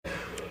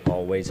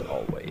always,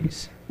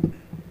 always.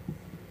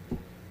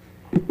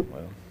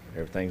 Well,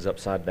 everything's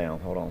upside down.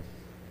 Hold on.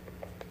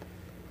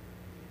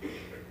 I'm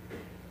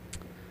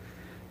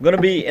going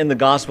to be in the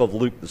Gospel of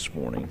Luke this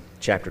morning,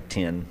 chapter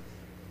 10.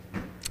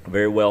 A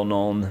very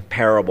well-known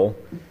parable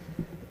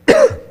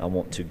I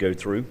want to go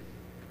through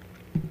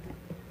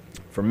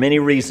for many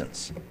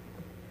reasons.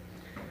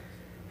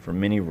 For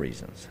many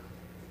reasons.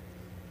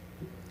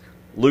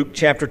 Luke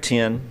chapter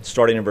 10,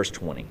 starting in verse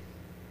 20.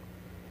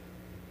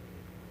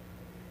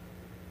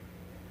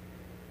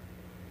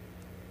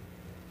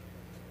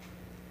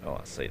 Oh,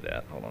 I see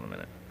that. Hold on a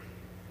minute.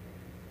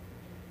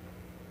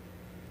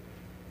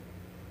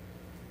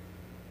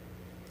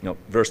 No,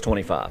 verse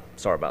 25.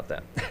 Sorry about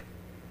that.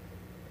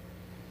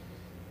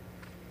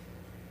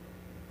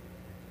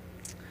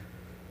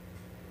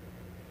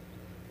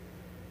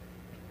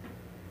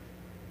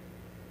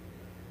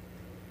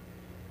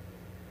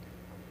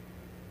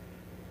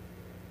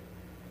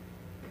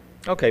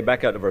 Okay,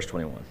 back up to verse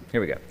 21. Here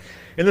we go.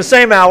 In the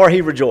same hour he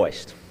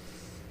rejoiced.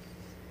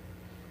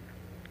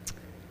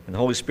 And the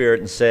Holy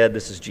Spirit and said,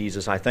 this is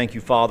Jesus, I thank you,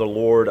 Father,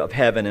 Lord of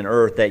heaven and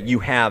earth, that you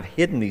have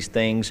hidden these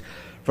things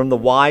from the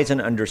wise and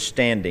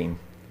understanding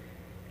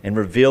and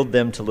revealed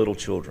them to little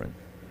children.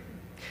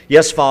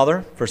 Yes,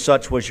 Father, for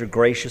such was your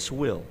gracious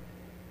will.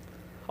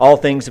 All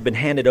things have been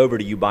handed over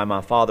to you by my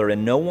Father,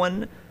 and no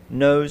one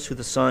knows who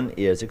the Son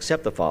is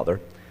except the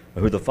Father,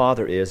 or who the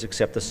Father is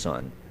except the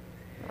Son,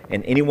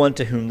 and anyone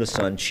to whom the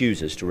Son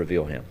chooses to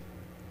reveal him.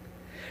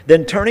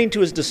 Then turning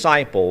to his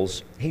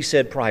disciples, he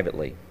said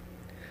privately,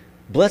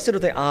 Blessed are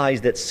the eyes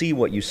that see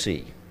what you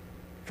see.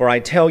 For I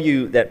tell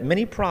you that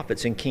many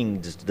prophets and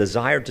kings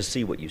desired to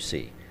see what you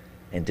see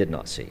and did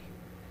not see,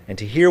 and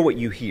to hear what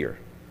you hear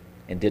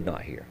and did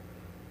not hear.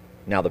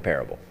 Now the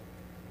parable.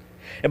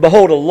 And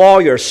behold, a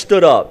lawyer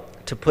stood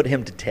up to put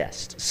him to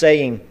test,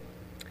 saying,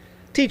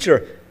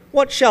 Teacher,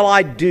 what shall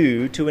I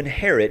do to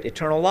inherit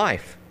eternal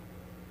life?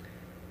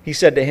 He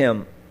said to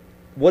him,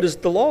 What does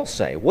the law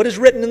say? What is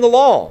written in the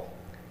law?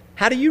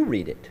 How do you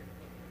read it?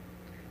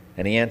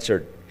 And he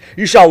answered,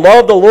 You shall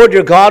love the Lord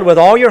your God with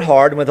all your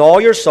heart, and with all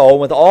your soul,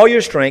 and with all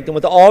your strength, and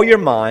with all your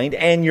mind,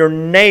 and your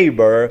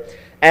neighbor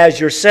as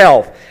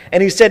yourself.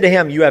 And he said to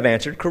him, You have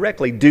answered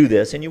correctly. Do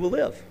this, and you will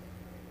live.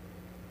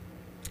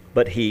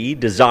 But he,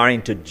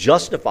 desiring to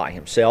justify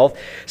himself,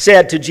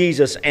 said to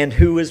Jesus, And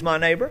who is my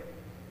neighbor?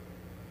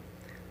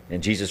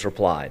 And Jesus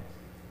replied,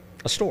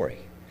 A story.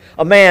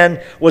 A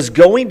man was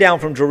going down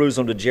from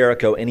Jerusalem to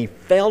Jericho, and he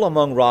fell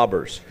among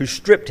robbers, who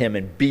stripped him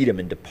and beat him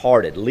and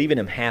departed, leaving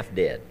him half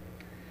dead.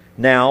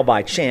 Now,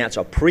 by chance,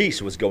 a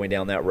priest was going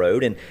down that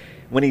road, and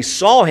when he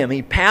saw him,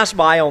 he passed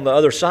by on the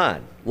other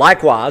side.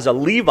 Likewise, a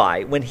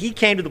Levite, when he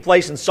came to the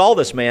place and saw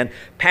this man,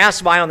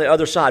 passed by on the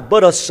other side.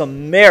 But a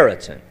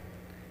Samaritan,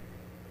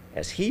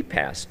 as he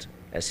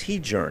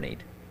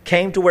journeyed,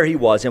 came to where he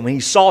was, and when he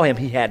saw him,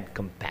 he had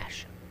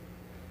compassion.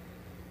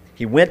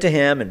 He went to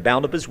him and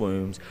bound up his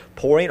wounds,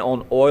 pouring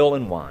on oil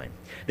and wine.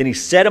 Then he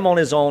set him on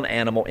his own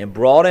animal and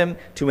brought him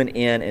to an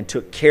inn and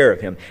took care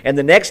of him. And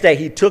the next day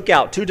he took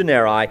out 2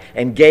 denarii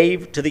and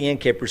gave to the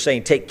innkeeper,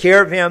 saying, Take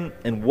care of him,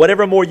 and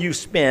whatever more you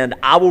spend,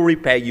 I will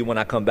repay you when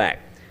I come back.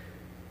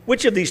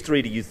 Which of these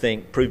 3 do you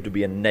think proved to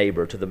be a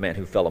neighbor to the man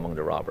who fell among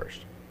the robbers?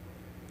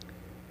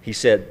 He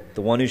said,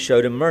 The one who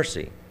showed him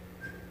mercy.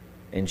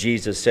 And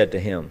Jesus said to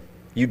him,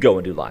 You go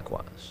and do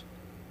likewise.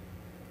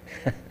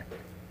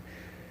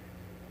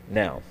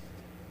 Now,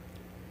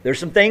 there's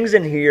some things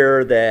in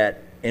here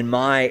that, in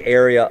my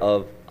area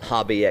of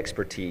hobby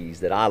expertise,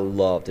 that I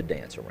love to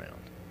dance around.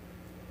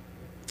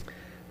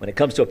 When it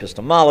comes to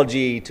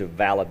epistemology, to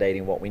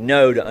validating what we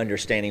know, to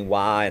understanding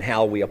why and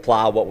how we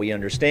apply what we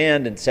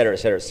understand, et cetera, et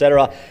cetera, et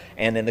cetera,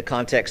 and in the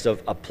context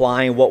of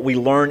applying what we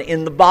learn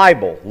in the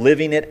Bible,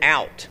 living it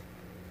out,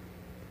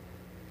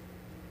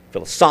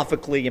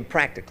 philosophically and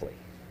practically,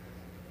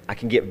 I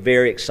can get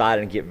very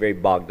excited and get very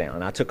bogged down.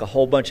 And I took a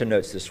whole bunch of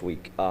notes this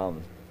week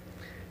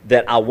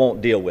that I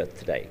won't deal with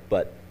today,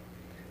 but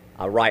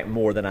I write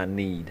more than I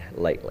need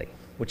lately,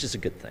 which is a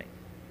good thing.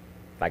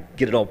 If I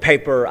get it on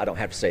paper, I don't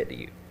have to say it to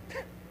you.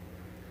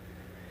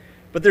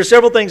 But there's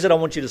several things that I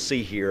want you to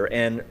see here.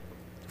 And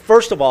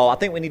first of all, I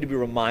think we need to be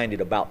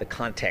reminded about the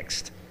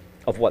context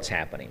of what's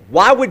happening.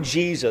 Why would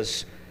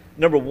Jesus,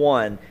 number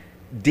one,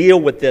 deal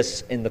with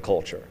this in the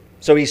culture?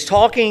 So he's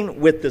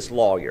talking with this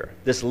lawyer,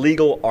 this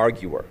legal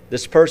arguer,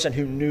 this person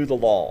who knew the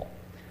law,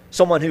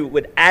 someone who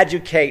would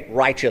advocate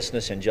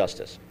righteousness and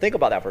justice. Think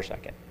about that for a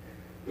second.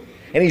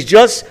 And he's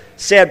just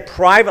said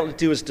privately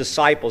to his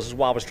disciples, this is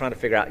why I was trying to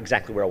figure out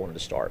exactly where I wanted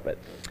to start, but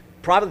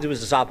privately to his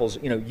disciples,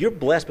 you're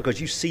blessed because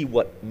you see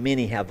what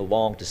many have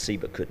longed to see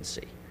but couldn't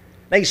see.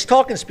 Now he's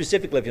talking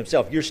specifically of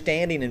himself. You're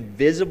standing and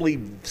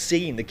visibly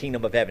seeing the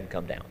kingdom of heaven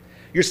come down.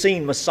 You're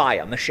seeing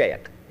Messiah,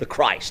 Mashiach, the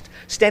Christ,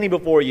 standing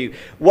before you,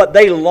 what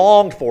they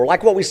longed for,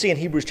 like what we see in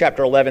Hebrews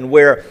chapter 11,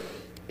 where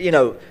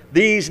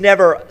these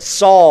never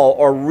saw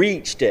or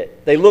reached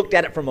it. They looked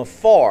at it from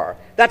afar.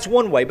 That's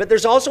one way. But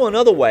there's also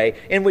another way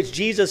in which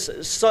Jesus,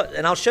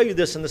 and I'll show you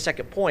this in the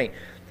second point,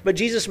 But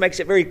Jesus makes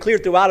it very clear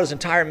throughout his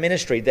entire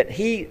ministry that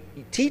he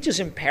teaches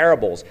in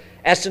parables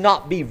as to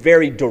not be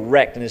very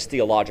direct in his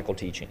theological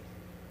teaching.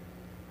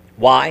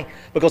 Why?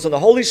 Because when the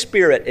Holy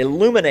Spirit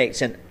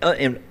illuminates and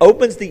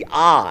opens the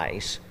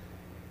eyes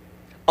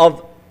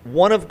of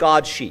one of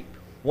God's sheep,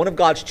 one of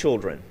God's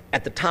children,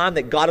 at the time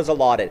that God has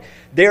allotted,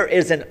 there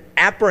is an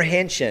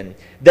apprehension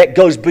that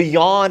goes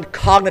beyond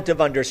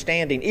cognitive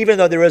understanding. Even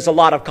though there is a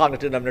lot of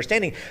cognitive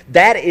understanding,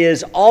 that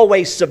is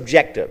always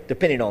subjective,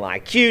 depending on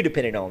IQ,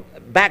 depending on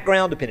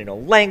background, depending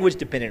on language,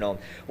 depending on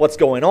what's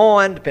going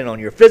on, depending on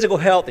your physical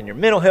health and your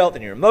mental health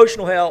and your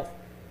emotional health,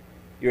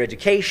 your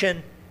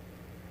education.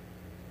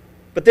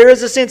 But there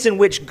is a sense in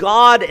which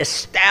God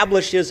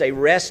establishes a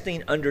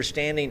resting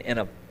understanding and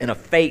a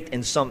faith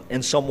in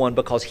someone,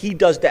 because he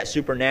does that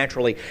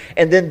supernaturally.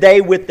 And then they,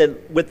 with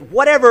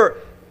whatever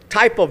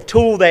type of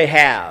tool they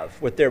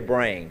have with their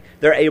brain,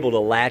 they're able to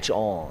latch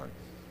on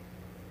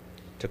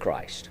to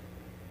Christ.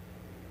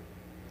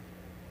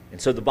 And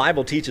so the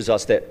Bible teaches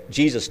us that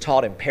Jesus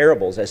taught in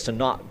parables as to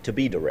not to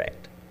be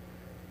direct,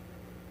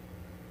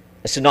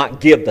 as to not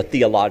give the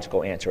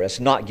theological answer, as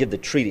to not give the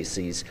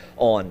treatises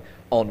on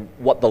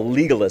what the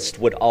legalist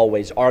would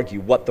always argue,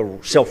 what the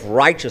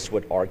self-righteous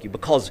would argue,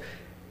 because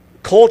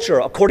culture,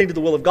 according to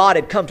the will of God,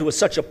 had come to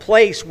such a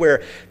place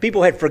where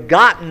people had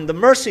forgotten the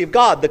mercy of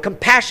God, the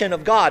compassion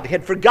of God,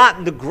 had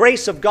forgotten the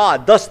grace of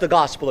God, thus the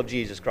gospel of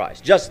Jesus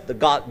Christ, just the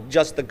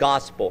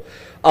gospel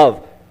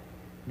of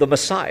the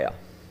Messiah,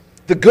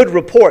 the good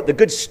report, the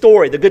good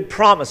story, the good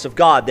promise of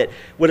God that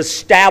would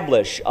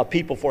establish a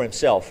people for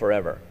himself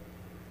forever.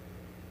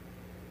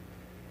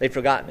 They'd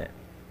forgotten it.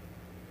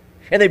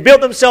 And they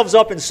built themselves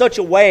up in such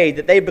a way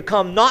that they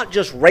become not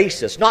just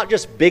racist, not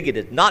just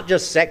bigoted, not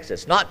just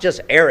sexist, not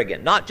just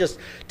arrogant, not just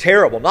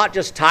terrible, not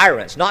just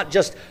tyrants, not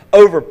just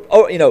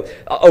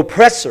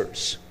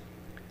oppressors,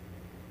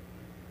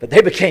 but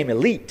they became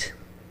elite.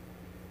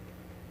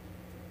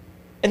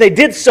 And they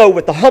did so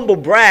with the humble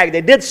brag.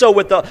 They did so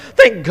with the,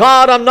 thank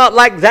God I'm not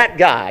like that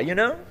guy, you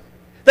know.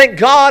 Thank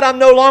God I'm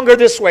no longer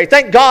this way.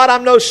 Thank God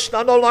I'm no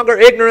longer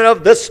ignorant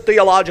of this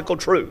theological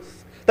truth.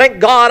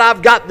 Thank God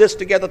I've got this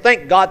together.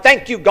 Thank God.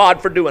 Thank you,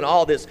 God, for doing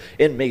all this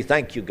in me.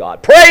 Thank you,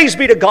 God. Praise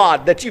be to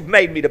God that you've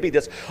made me to be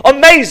this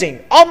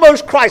amazing,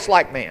 almost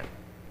Christ-like man.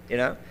 You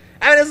know?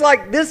 And it's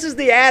like, this is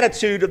the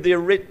attitude of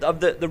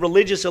the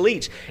religious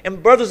elites.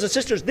 And brothers and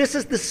sisters, this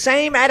is the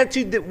same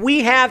attitude that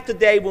we have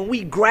today when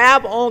we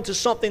grab onto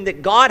something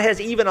that God has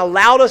even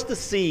allowed us to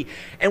see,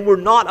 and we're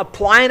not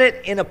applying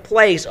it in a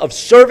place of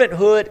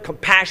servanthood,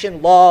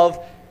 compassion, love,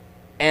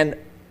 and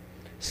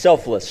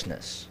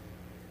selflessness.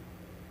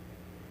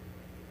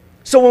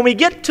 So when we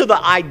get to the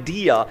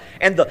idea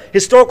and the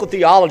historical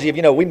theology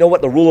of, we know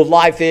what the rule of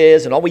life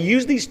is, and all, we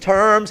use these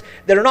terms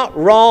that are not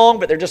wrong,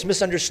 but they're just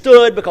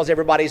misunderstood because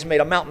everybody's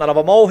made a mountain out of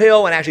a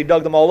molehill and actually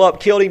dug them all up,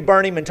 killed him,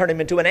 burned him, and turned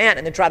him into an ant,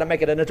 and then tried to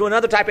make it into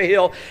another type of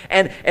hill.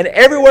 And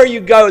everywhere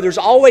you go, there's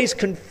always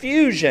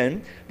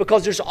confusion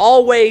because there's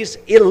always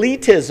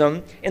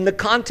elitism in the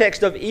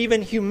context of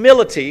even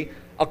humility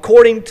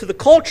according to the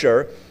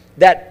culture,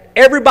 that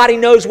everybody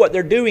knows what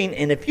they're doing,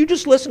 and if you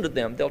just listen to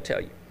them, they'll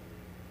tell you.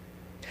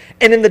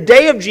 And in the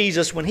day of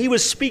Jesus, when he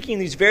was speaking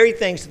these very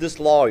things to this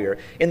lawyer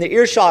in the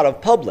earshot of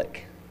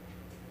public,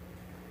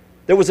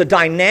 there was a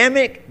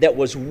dynamic that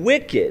was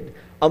wicked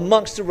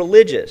amongst the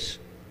religious.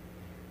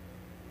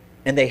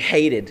 And they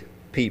hated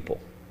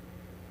people.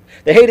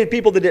 They hated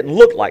people that didn't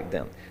look like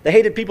them. They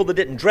hated people that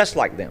didn't dress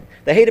like them.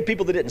 They hated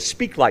people that didn't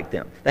speak like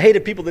them. They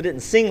hated people that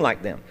didn't sing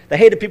like them. They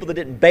hated people that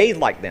didn't bathe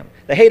like them.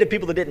 They hated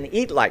people that didn't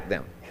eat like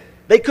them.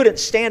 They couldn't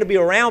stand to be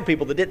around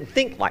people that didn't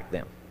think like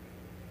them.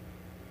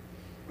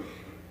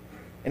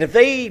 And if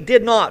they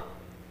did not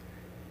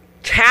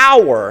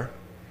cower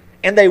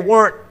and they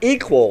weren't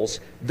equals,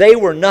 they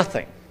were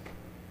nothing.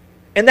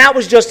 And that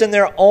was just in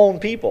their own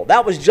people.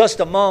 That was just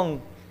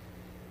among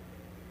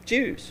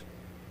Jews.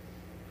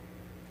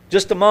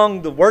 Just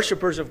among the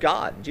worshipers of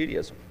God in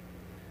Judaism.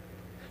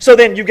 So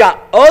then you've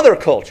got other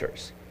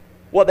cultures,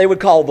 what they would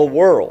call the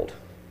world.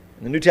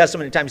 In the New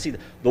Testament, anytime you see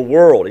the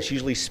world, it's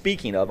usually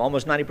speaking of,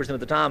 almost 90% of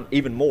the time,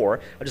 even more,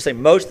 I'll just say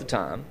most of the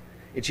time,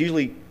 it's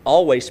usually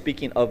always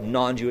speaking of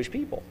non-Jewish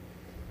people.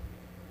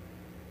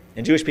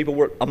 And Jewish people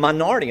were a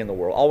minority in the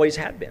world, always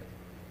have been.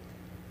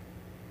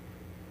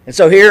 And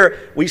so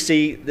here we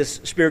see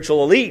this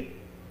spiritual elite,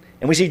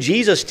 and we see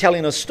Jesus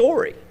telling a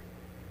story.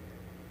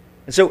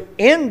 And so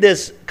in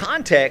this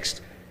context,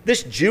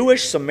 this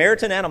Jewish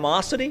Samaritan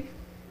animosity,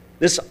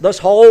 this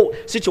whole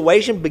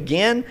situation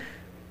began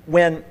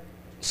when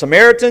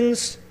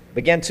Samaritans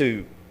began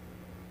to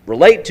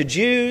relate to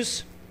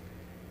Jews,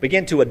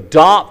 began to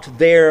adopt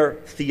their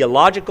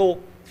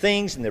theological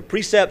things and their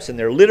precepts and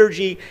their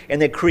liturgy,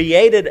 and they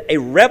created a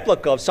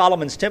replica of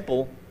Solomon's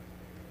temple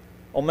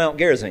on Mount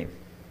Gerizim.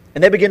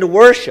 And they began to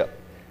worship,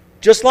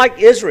 just like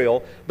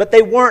Israel, but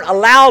they weren't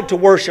allowed to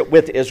worship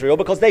with Israel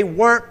because they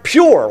weren't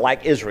pure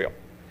like Israel.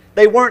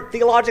 They weren't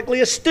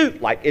theologically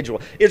astute like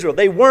Israel.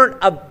 They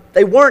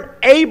weren't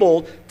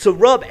able to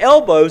rub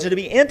elbows and to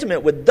be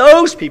intimate with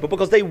those people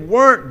because they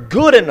weren't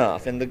good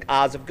enough in the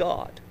eyes of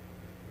God.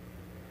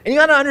 And you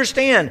got to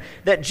understand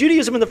that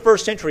Judaism in the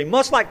first century,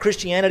 much like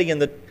Christianity in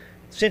the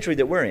century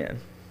that we're in,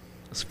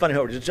 it's funny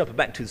how we're just jumping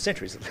back 2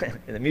 centuries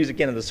in the music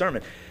end of the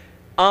sermon,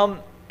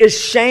 is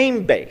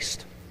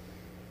shame-based.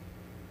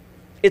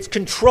 It's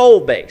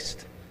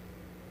control-based.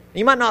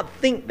 You might not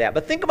think that,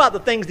 but think about the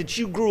things that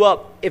you grew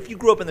up, if you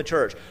grew up in the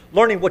church,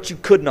 learning what you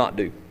could not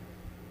do.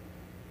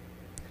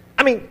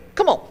 I mean,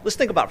 come on, let's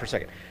think about it for a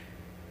second.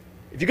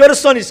 If you go to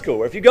Sunday school,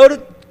 or if you go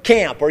to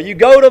camp, or you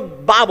go to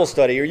Bible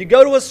study, or you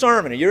go to a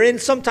sermon, or you're in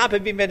some type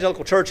of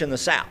evangelical church in the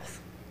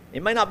South,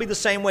 it may not be the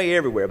same way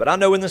everywhere, but I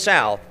know in the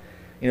South,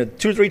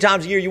 2 or 3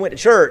 times a year you went to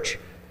church,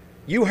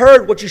 you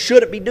heard what you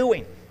shouldn't be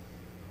doing.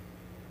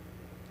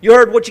 You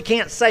heard what you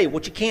can't say,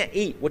 what you can't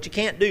eat, what you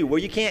can't do,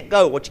 where you can't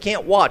go, what you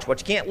can't watch, what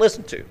you can't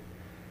listen to.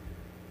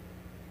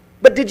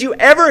 But did you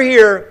ever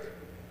hear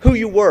who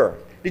you were?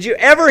 Did you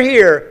ever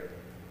hear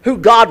who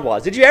God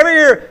was? Did you ever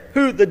hear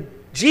who the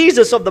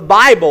Jesus of the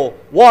Bible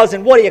was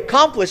and what He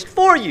accomplished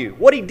for you,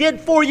 what He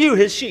did for you,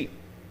 His sheep?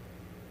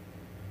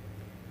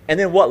 And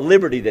then what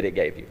liberty that it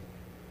gave you?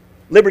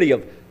 Liberty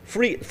of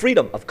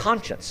freedom of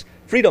conscience,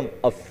 freedom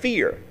of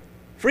fear,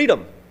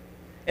 freedom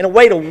in a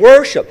way to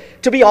worship,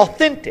 to be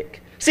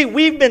authentic. See,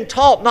 we've been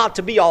taught not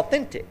to be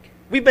authentic.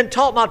 We've been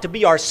taught not to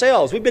be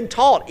ourselves. We've been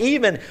taught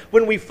even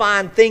when we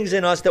find things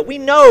in us that we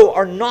know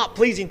are not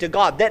pleasing to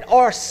God, that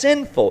are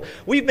sinful.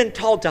 We've been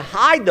taught to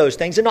hide those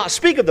things and not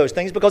speak of those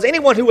things because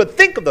anyone who would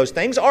think of those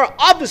things are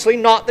obviously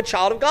not the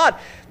child of God.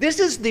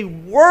 This is the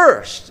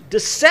worst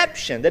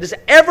deception that has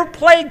ever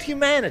plagued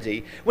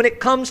humanity when it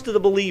comes to the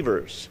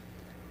believers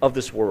of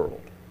this world.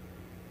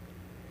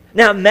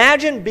 Now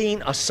imagine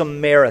being a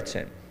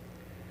Samaritan.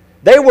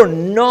 They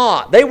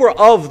were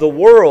of the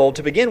world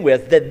to begin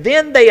with, that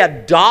then they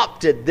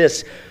adopted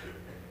this,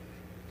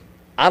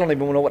 I don't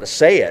even know what to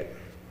say it,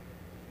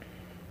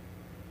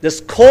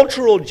 this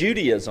cultural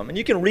Judaism. And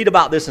you can read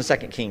about this in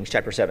 2 Kings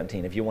chapter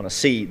 17 if you want to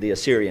see the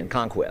Assyrian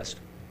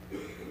conquest.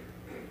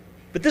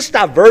 But this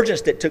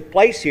divergence that took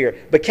place here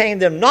became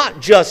them not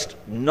just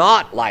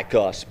not like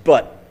us,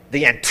 but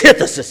the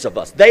antithesis of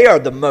us. They are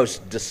the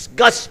most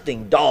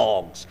disgusting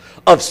dogs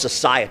of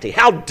society.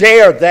 How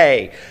dare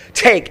they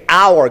take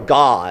our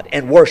God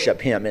and worship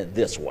Him in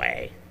this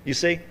way? You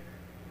see?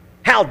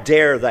 How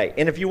dare they?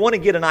 And if you want to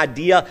get an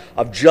idea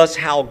of just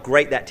how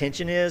great that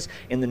tension is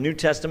in the New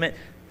Testament,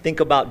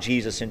 think about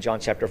Jesus in John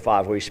chapter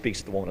 5 where He speaks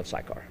to the woman of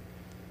Sychar.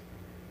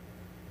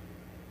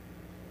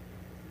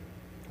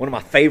 One of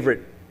my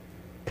favorite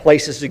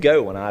places to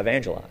go when I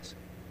evangelize.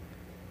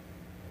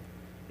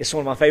 It's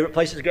one of my favorite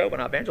places to go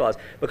when I evangelize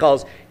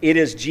because it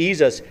is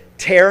Jesus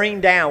tearing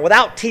down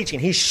without teaching.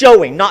 He's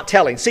showing, not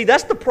telling. See,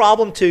 that's the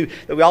problem too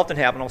that we often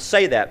have, and I'll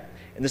say that.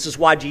 And this is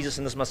why Jesus,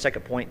 and this is my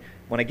second point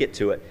when I get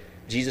to it,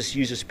 Jesus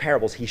uses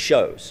parables. He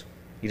shows.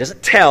 He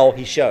doesn't tell,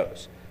 He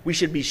shows. We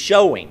should be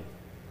showing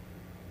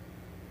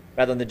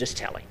rather than just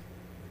telling.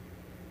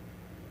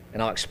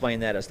 And I'll explain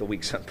that as the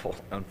weeks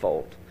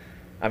unfold.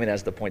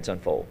 As the points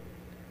unfold.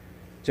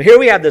 So here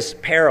we have this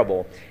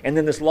parable, and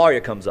then this lawyer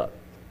comes up.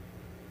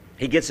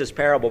 He gets this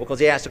parable because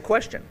he asks a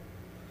question.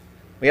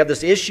 We have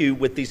this issue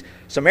with these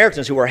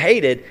Samaritans who are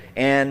hated,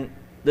 and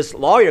this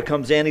lawyer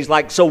comes in. He's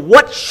like, so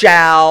what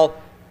shall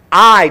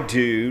I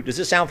do? Does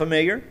this sound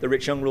familiar, the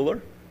rich young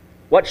ruler?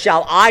 What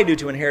shall I do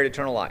to inherit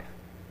eternal life?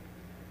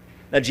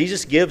 Now,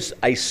 Jesus gives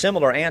a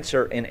similar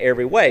answer in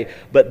every way,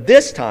 but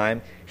this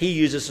time He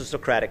uses a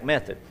Socratic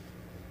method,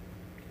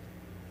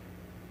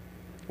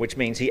 which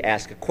means He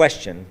asks a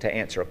question to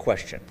answer a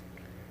question.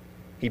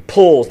 He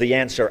pulls the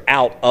answer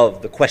out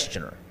of the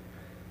questioner.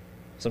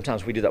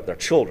 Sometimes we do that with our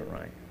children,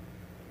 right?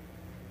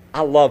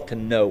 I love to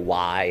know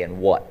why and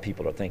what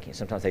people are thinking.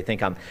 Sometimes they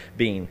think I'm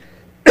being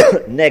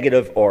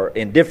negative or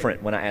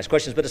indifferent when I ask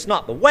questions, but it's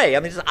not the way.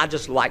 I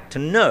just like to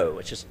know.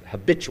 It's just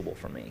habitual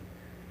for me.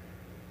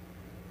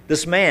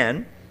 This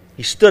man,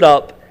 he stood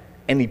up,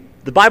 and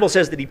the Bible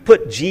says that he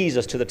put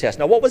Jesus to the test.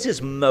 Now, what was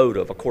his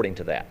motive according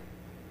to that?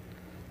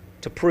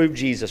 To prove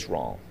Jesus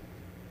wrong.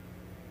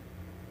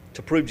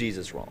 To prove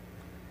Jesus wrong.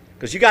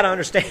 Because you got to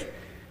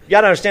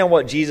understand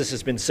what Jesus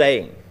has been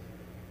saying.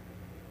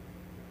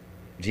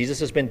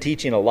 Jesus has been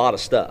teaching a lot of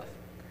stuff.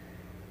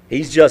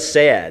 He's just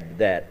said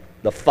that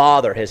the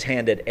Father has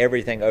handed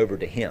everything over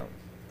to Him.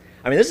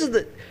 This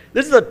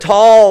is a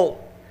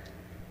tall.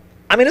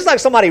 It's like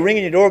somebody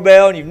ringing your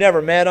doorbell and you've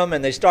never met them,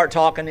 and they start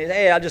talking.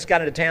 Hey, I just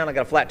got into town. I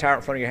got a flat tire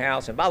in front of your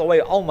house. And by the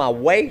way, on my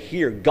way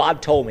here,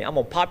 God told me I'm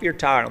going to pop your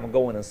tire and I'm going to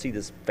go in and see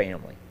this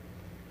family.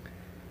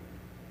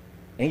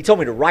 And He told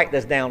me to write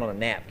this down on a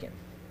napkin.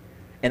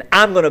 And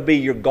I'm going to be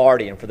your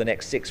guardian for the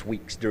next 6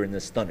 weeks during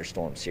this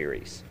thunderstorm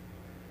series.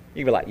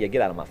 You can be like, yeah,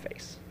 get out of my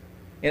face.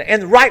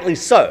 And rightly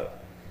so.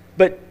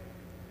 But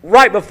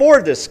right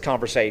before this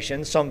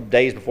conversation, some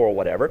days before or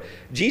whatever,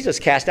 Jesus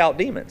cast out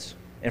demons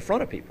in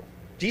front of people.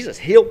 Jesus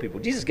healed people.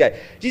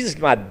 Jesus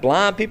made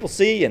blind people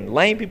see and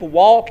lame people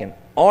walk and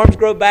arms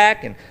grow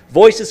back and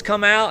voices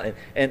come out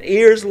and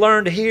ears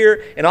learn to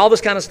hear and all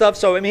this kind of stuff.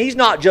 So, He's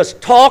not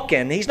just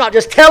talking. He's not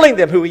just telling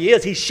them who He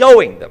is. He's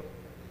showing them.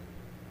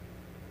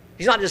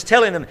 He's not just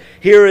telling them,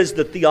 here is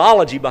the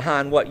theology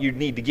behind what you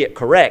need to get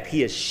correct.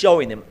 He is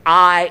showing them,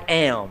 I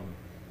am.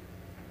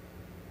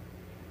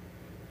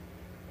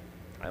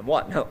 I am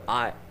what? No,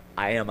 I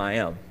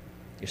am,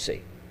 you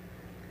see.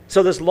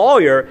 So this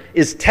lawyer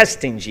is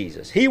testing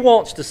Jesus. He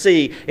wants to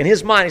see, in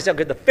his mind, he's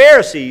like, the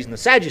Pharisees and the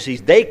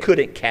Sadducees, they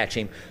couldn't catch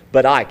him,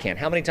 but I can.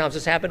 How many times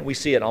this happened? We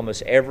see it in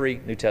almost every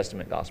New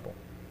Testament gospel.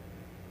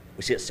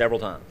 We see it several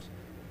times.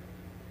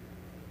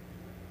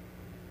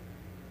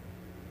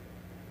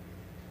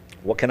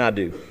 What can I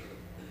do?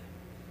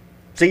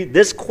 See,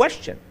 this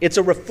question, it's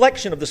a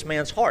reflection of this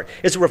man's heart.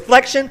 It's a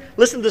reflection,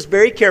 listen to this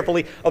very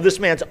carefully, of this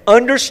man's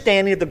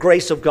understanding of the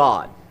grace of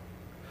God.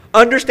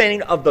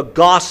 Understanding of the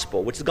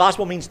gospel, which the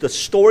gospel means the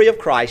story of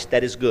Christ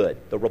that is good,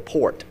 the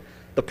report,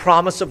 the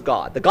promise of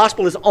God. The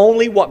gospel is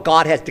only what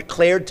God has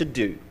declared to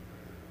do,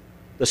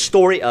 the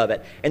story of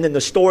it, and then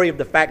the story of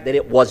the fact that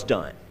it was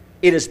done.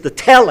 It is the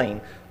telling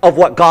of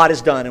what God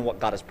has done and what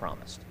God has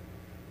promised.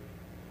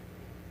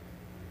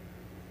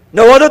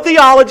 No other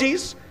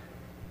theologies,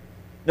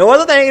 no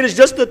other thing. It is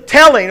just the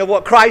telling of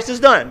what Christ has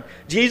done.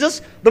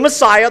 Jesus, the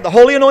Messiah, the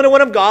Holy Anointed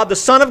One of God, the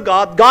Son of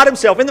God, God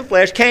Himself in the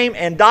flesh, came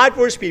and died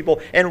for His people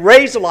and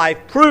raised to life,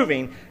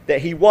 proving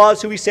that He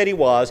was who He said He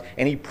was,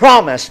 and He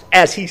promised,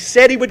 as He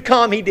said He would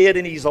come, He did,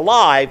 and He's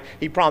alive,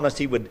 He promised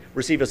He would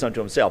receive us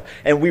unto Himself.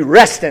 And we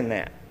rest in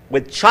that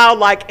with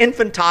childlike,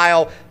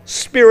 infantile,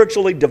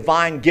 spiritually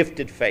divine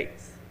gifted faith.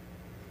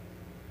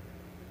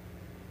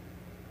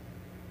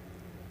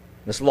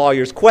 This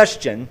lawyer's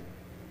question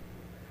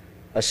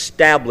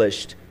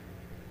established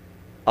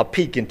a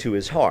peek into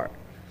his heart.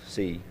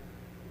 See,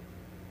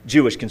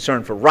 Jewish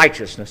concern for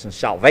righteousness and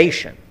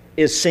salvation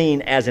is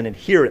seen as an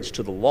adherence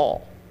to the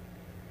law.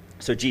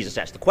 So Jesus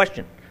asked the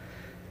question.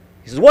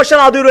 He says, what shall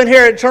I do to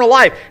inherit eternal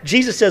life?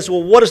 Jesus says,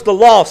 well, what does the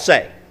law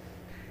say?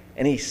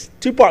 And he's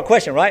two-part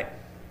question, right?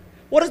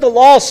 What does the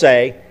law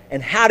say,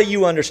 and how do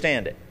you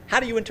understand it? How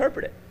do you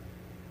interpret it?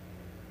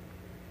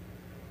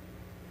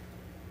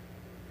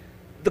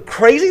 The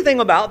crazy thing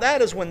about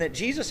that is when that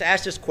Jesus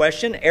asked this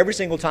question every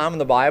single time in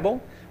the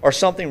Bible, or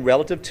something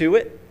relative to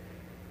it,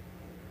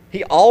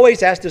 He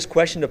always asked this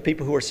question to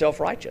people who are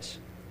self-righteous.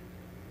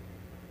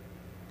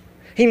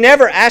 He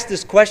never asked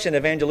this question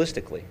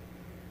evangelistically.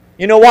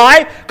 You know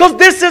why? Because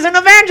this isn't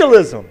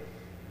evangelism.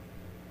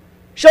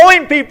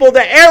 Showing people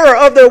the error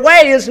of their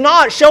way is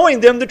not showing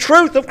them the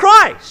truth of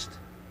Christ.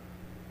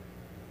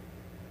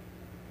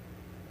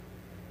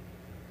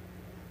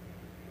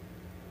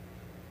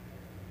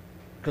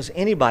 Because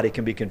anybody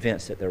can be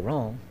convinced that they're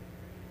wrong.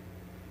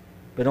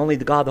 But only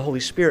the God, the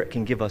Holy Spirit,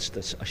 can give us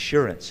this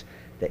assurance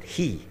that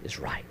He is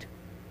right.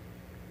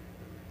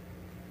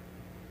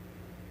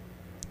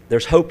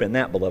 There's hope in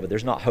that, beloved.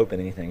 There's not hope in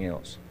anything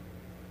else.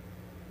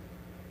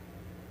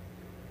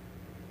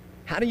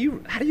 How do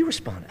you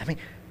respond? I mean,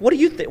 what do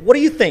you think? What do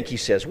you think He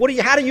says?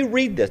 How do you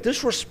read this?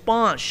 This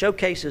response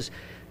showcases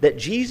that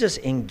Jesus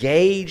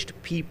engaged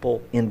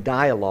people in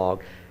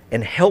dialogue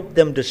and helped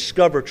them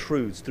discover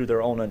truths through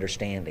their own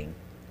understanding.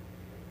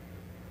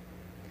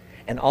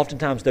 And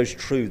oftentimes those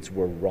truths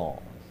were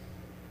wrong.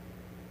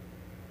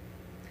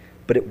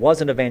 But it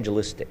wasn't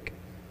evangelistic.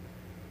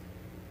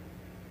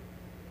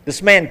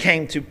 This man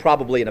came to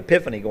probably an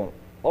epiphany going,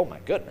 oh my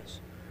goodness.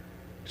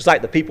 Just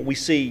like the people we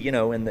see,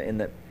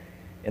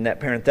 in that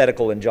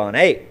parenthetical in John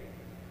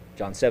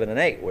 7 and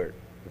 8, where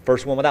the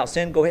first one without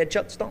sin, go ahead,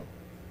 chuck the stone.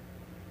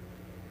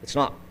 It's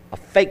not a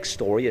fake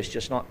story, it's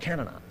just not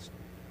canonized.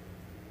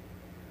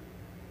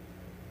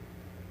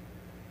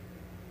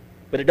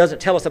 But it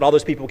doesn't tell us that all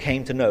those people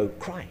came to know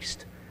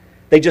Christ.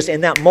 They just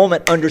in that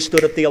moment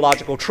understood a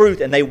theological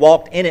truth and they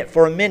walked in it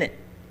for a minute.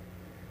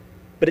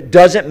 But it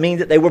doesn't mean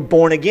that they were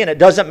born again. It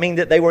doesn't mean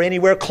that they were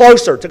anywhere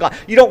closer to God.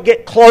 You don't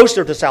get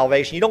closer to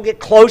salvation. You don't get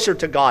closer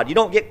to God. You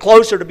don't get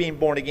closer to being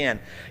born again.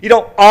 You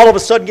don't all of a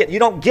sudden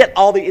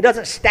it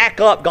doesn't stack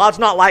up. God's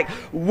not like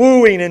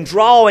wooing and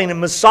drawing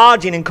and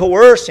massaging and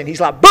coercing. He's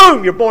like,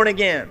 boom, you're born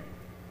again.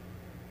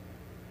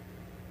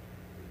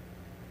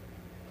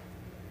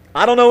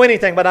 I don't know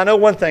anything, but I know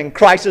one thing.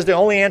 Christ is the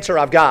only answer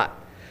I've got.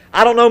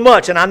 I don't know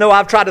much, and I know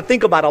I've tried to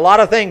think about a lot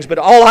of things, but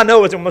all I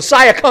know is when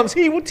Messiah comes,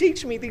 He will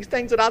teach me these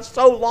things that I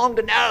so long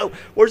to know.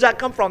 Where does that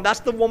come from?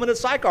 That's the woman of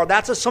Sychar.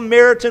 That's a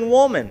Samaritan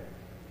woman.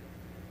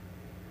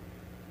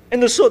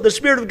 And the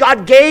Spirit of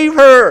God gave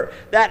her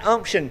that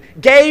unction,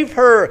 gave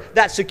her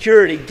that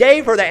security,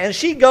 gave her that. And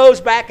she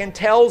goes back and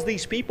tells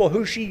these people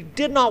who she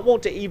did not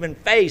want to even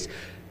face,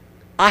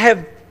 I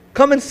have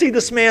come and see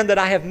this man that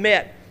I have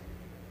met,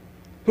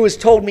 who has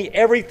told me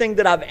everything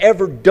that I've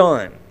ever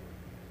done.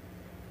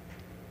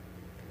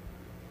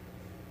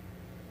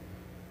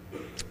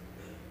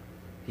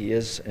 He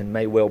is and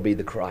may well be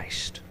the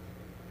Christ.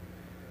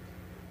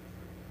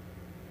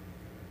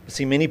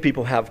 See, many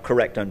people have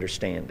correct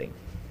understanding.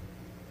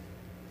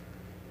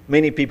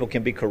 Many people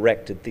can be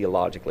corrected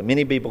theologically.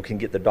 Many people can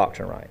get the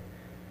doctrine right.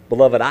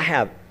 Beloved, I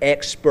have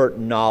expert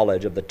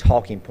knowledge of the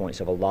talking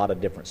points of a lot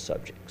of different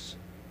subjects.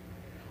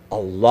 A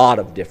lot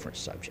of different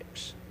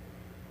subjects.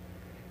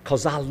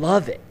 Because I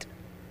love it.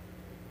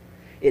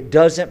 It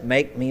doesn't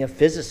make me a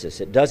physicist.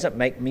 It doesn't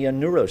make me a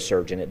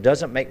neurosurgeon. It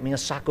doesn't make me a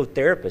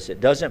psychotherapist. It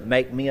doesn't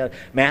make me a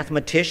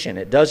mathematician.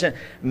 It doesn't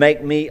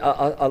make me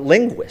a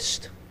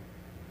linguist.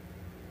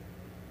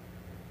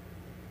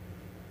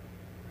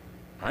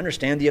 I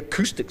understand the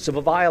acoustics of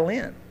a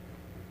violin.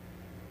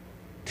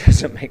 It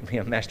doesn't make me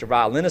a master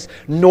violinist,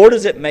 nor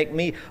does it make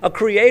me a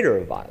creator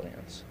of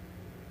violins.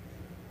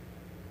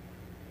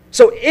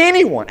 So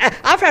anyone,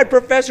 I've had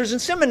professors in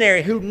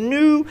seminary who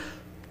knew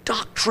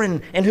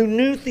doctrine and who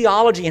knew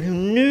theology and who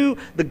knew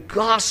the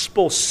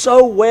gospel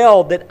so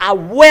well that I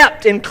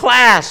wept in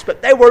class,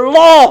 but they were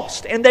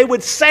lost and they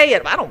would say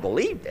it. I don't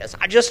believe this.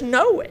 I just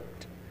know it.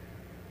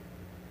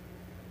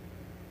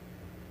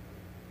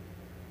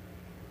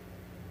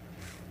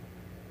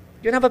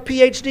 You can have a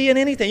PhD in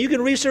anything. You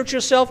can research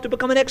yourself to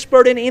become an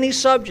expert in any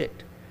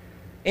subject,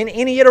 in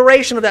any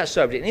iteration of that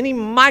subject, any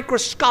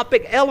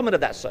microscopic element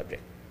of that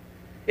subject.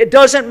 It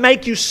doesn't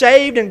make you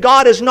saved, and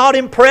God is not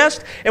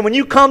impressed. And when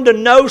you come to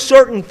know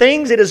certain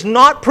things, it is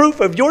not proof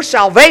of your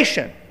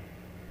salvation.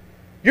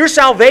 Your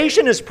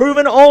salvation is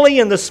proven only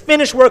in the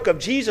finished work of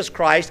Jesus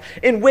Christ,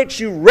 in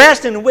which you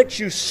rest and in which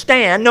you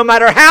stand, no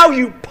matter how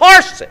you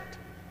parse it.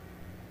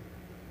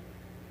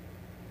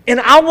 And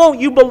I want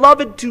you,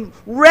 beloved, to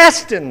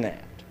rest in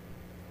that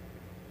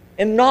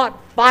and not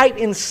fight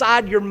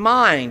inside your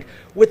mind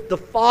with the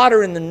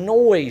fodder and the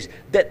noise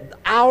that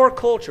our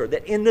culture,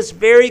 that in this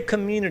very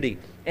community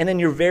and in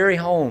your very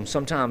home,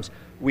 sometimes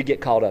we get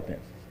caught up in.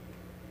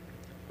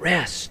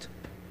 Rest.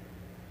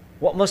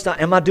 What must I?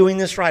 Am I doing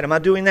this right? Am I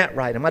doing that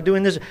right? Am I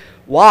doing this?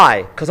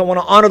 Why? Because I want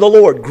to honor the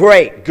Lord.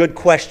 Great. Good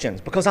questions.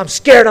 Because I'm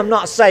scared I'm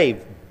not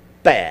saved.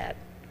 Bad.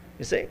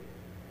 You see?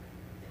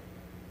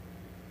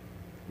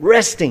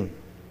 Resting.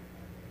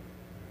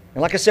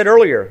 And like I said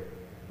earlier,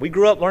 we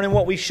grew up learning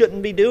what we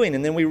shouldn't be doing,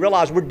 and then we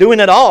realize we're doing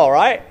it all,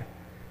 right?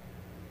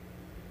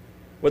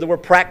 Whether we're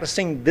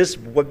practicing this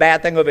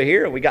bad thing over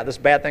here, or we got this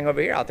bad thing over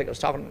here. I think I was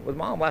talking with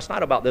Mom last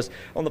night about this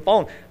on the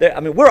phone.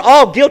 We're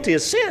all guilty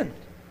of sin.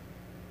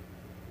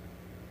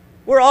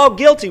 We're all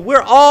guilty.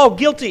 We're all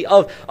guilty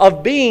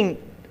of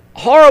being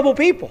horrible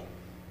people.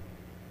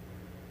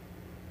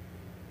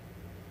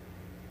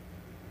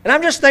 And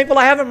I'm just thankful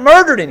I haven't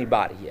murdered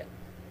anybody yet.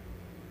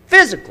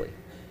 Physically.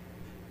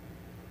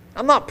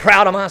 I'm not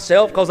proud of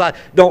myself because I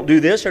don't do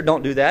this or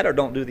don't do that or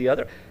don't do the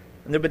other.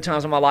 And there have been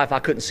times in my life I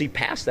couldn't see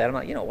past that. I'm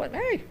like, you know what?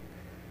 Hey,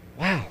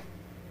 wow.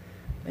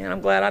 Man,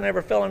 I'm glad I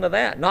never fell into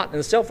that. Not in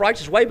a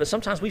self-righteous way, but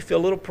sometimes we feel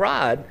a little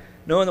pride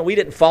knowing that we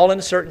didn't fall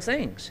into certain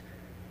things.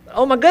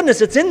 Oh my goodness,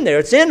 it's in there.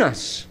 It's in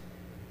us.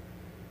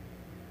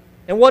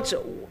 And is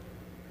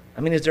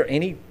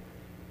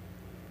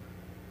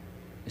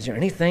there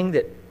anything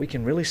that we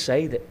can really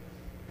say that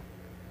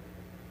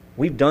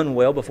we've done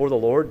well before the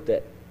Lord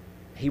that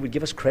He would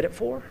give us credit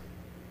for?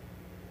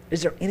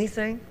 Is there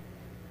anything?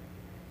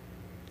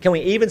 Can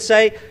we even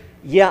say,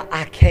 yeah,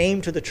 I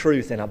came to the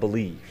truth and I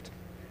believed?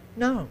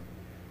 No.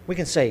 We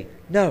can say,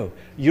 no,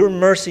 your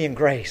mercy and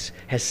grace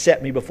has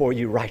set me before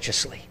you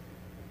righteously.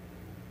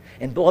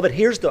 And beloved,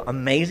 here's the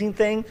amazing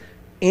thing.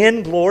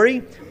 In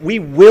glory, we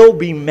will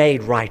be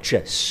made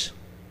righteous.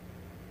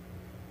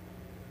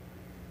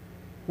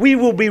 We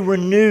will be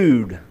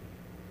renewed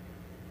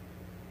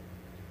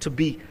to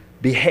be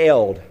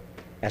beheld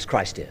as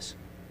Christ is.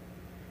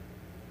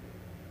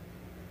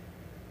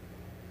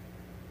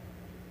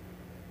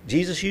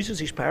 Jesus uses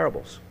these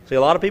parables. See,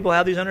 a lot of people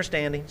have these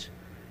understandings,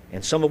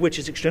 and some of which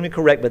is extremely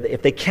correct, but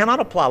if they cannot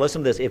apply,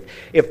 listen to this,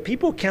 if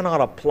people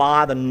cannot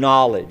apply the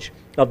knowledge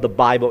of the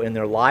Bible in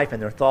their life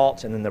and their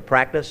thoughts and in their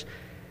practice,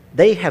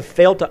 they have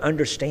failed to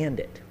understand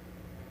it.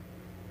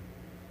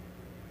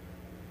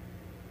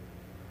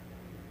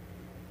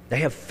 They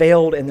have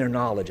failed in their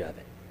knowledge of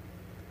it.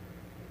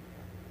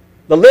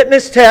 The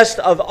litmus test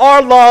of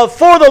our love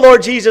for the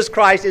Lord Jesus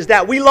Christ is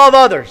that we love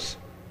others.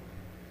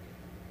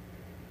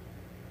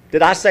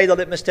 Did I say the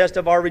litmus test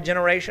of our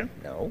regeneration?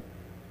 No.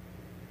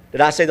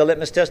 Did I say the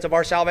litmus test of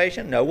our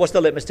salvation? No. What's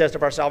the litmus test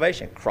of our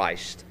salvation?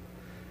 Christ.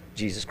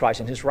 Jesus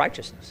Christ and His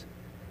righteousness.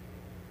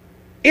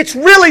 It's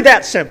really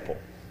that simple.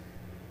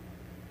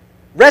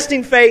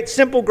 Resting faith,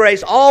 simple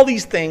grace, all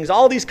these things,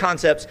 all these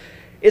concepts,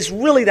 it's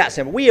really that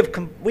simple. We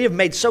have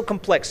made so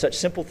complex such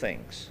simple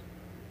things.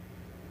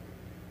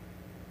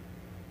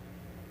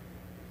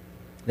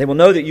 They will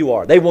know that you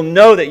are. They will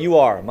know that you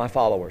are my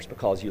followers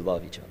because you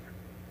love each other.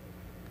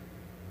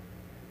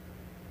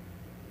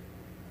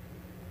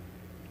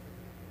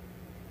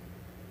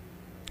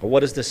 Well,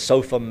 what is this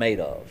sofa made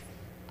of?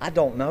 I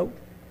don't know.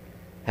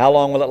 How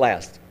long will it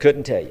last?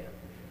 Couldn't tell you.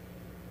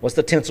 What's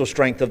the tensile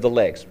strength of the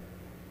legs?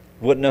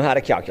 Wouldn't know how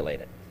to calculate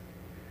it.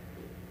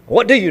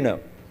 What do you know?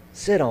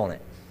 Sit on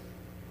it.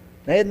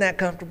 Now, isn't that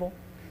comfortable?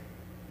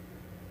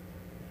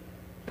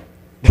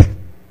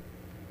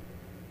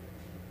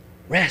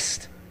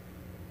 Rest.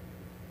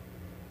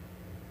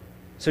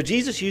 So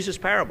Jesus uses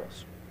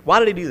parables. Why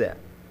did He do that?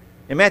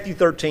 In Matthew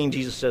 13,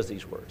 Jesus says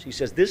these words. He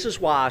says, "This is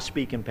why I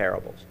speak in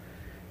parables.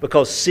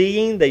 Because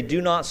seeing they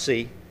do not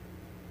see,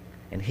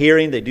 and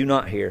hearing they do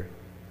not hear,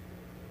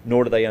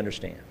 nor do they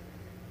understand."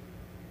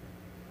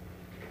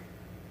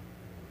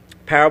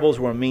 parables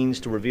were a means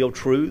to reveal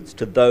truths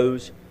to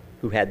those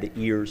who had the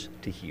ears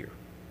to hear.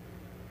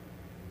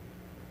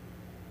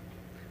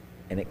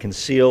 And it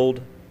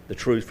concealed the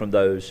truth from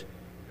those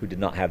who did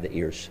not have the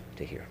ears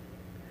to hear.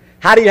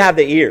 How do you have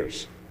the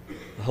ears?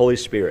 The Holy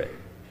Spirit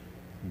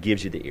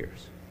gives you the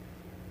ears.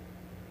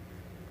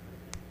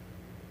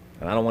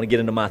 And I don't want to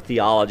get into my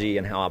theology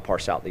and how I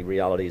parse out the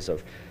realities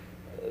of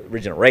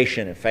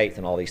regeneration and faith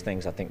and all these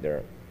things. I think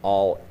they're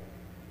all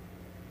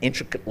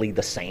intricately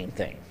the same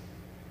thing.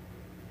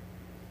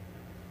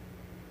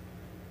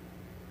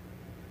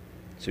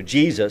 So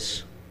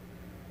Jesus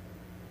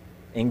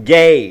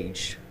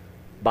engaged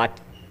by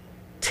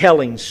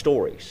telling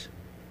stories.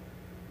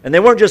 And they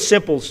weren't just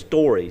simple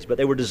stories, but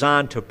they were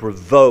designed to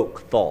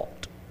provoke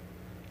thought,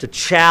 to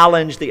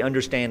challenge the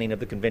understanding of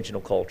the conventional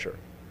culture,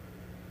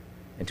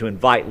 and to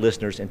invite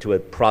listeners into a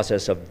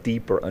process of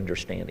deeper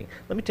understanding.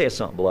 Let me tell you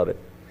something, beloved.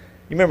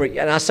 You remember,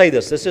 and I say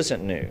this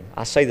isn't new.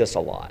 I say this a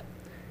lot.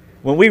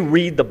 When we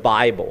read the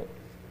Bible,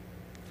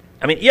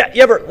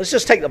 let's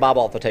just take the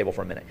Bible off the table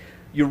for a minute.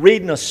 You're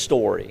reading a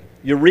story,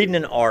 you're reading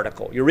an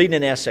article, you're reading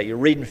an essay, you're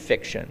reading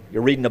fiction,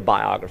 you're reading a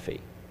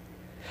biography.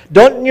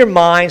 Doesn't your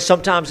mind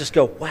sometimes just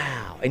go,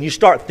 wow, and you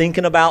start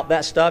thinking about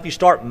that stuff? You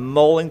start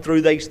mulling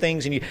through these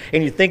things, and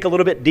you think a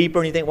little bit deeper,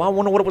 and you think, well, I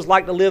wonder what it was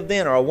like to live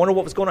then, or I wonder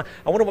what was going on.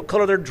 I wonder what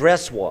color their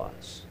dress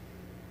was.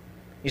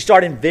 You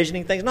start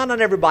envisioning things.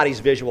 Not everybody's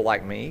visual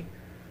like me.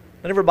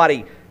 Not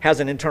everybody has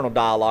an internal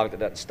dialogue that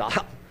doesn't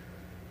stop.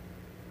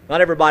 Not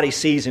everybody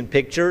sees in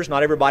pictures.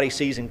 Not everybody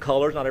sees in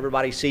colors. Not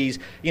everybody sees,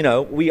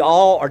 we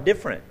all are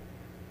different.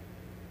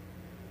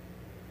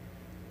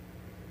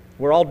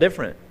 We're all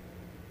different.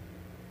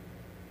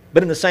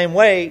 But in the same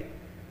way,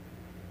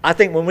 I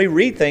think when we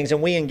read things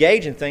and we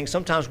engage in things,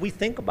 sometimes we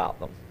think about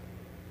them.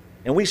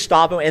 And we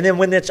stop them, and then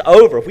when it's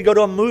over, if we go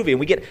to a movie and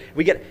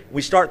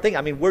we start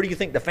thinking, where do you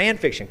think the fan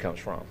fiction comes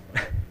from?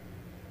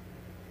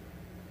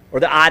 Or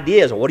the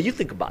ideas, or what do you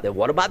think about that?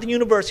 What about the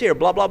universe here?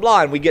 Blah, blah,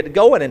 blah. And we get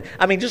going.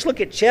 And just look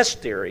at chess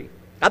theory.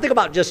 I think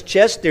about just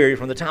chess theory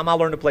from the time I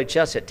learned to play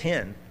chess at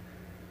 10.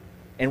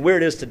 And where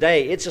it is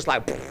today, it's just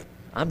like,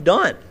 I'm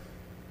done.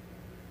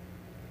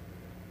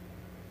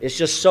 It's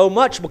just so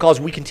much because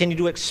we continue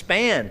to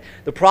expand.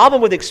 The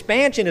problem with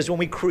expansion is when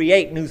we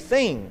create new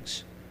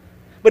things.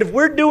 But if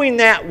we're doing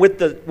that with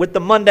the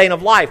mundane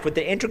of life, with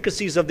the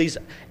intricacies of these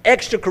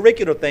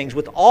extracurricular things,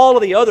 with all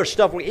of the other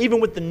stuff,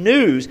 even with the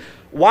news,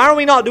 why are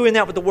we not doing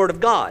that with the Word of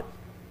God?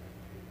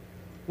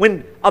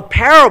 When a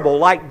parable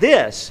like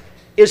this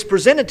is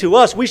presented to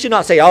us, we should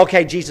not say,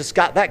 okay, Jesus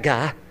got that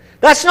guy.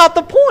 That's not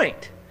the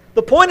point.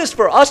 The point is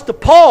for us to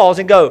pause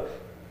and go,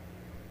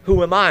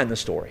 who am I in the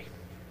story?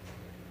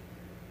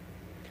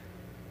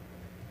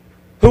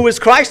 Who is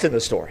Christ in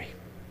the story?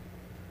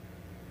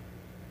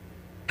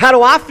 How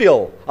do I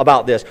feel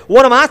about this?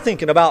 What am I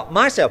thinking about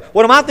myself?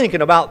 What am I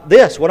thinking about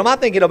this? What am I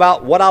thinking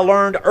about what I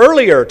learned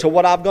earlier to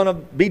what I'm going to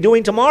be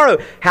doing tomorrow?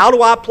 How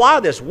do I apply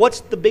this? What's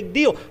the big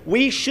deal?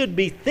 We should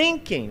be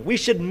thinking. We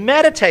should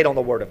meditate on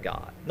the Word of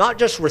God. Not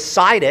just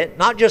recite it,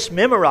 not just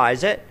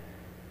memorize it.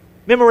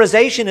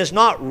 Memorization is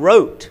not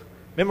rote.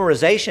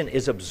 Memorization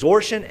is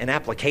absorption and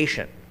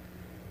application.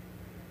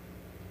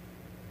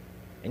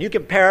 And you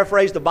can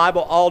paraphrase the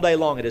Bible all day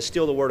long. It is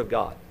still the Word of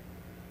God.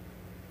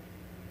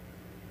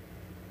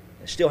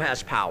 It still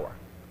has power.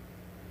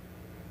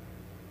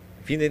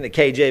 If you think the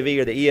KJV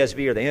or the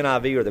ESV or the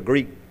NIV or the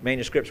Greek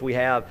manuscripts we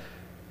have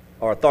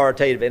are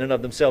authoritative in and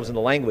of themselves in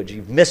the language,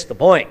 you've missed the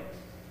point.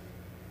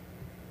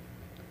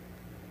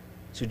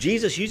 So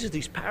Jesus uses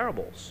these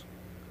parables,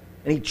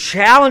 and He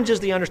challenges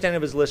the understanding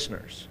of His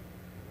listeners.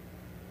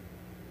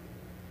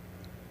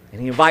 And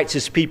He invites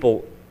His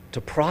people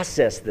to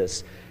process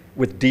this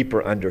with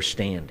deeper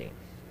understanding.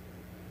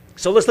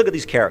 So let's look at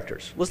these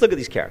characters.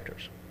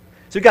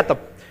 So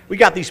we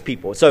got these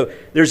people. So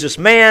there's this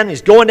man,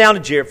 he's going down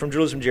to from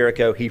Jerusalem to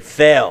Jericho. He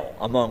fell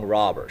among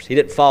robbers. He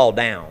didn't fall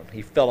down.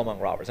 He fell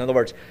among robbers. In other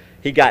words,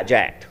 he got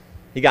jacked.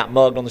 He got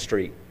mugged on the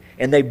street.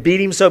 And they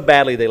beat him so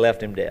badly they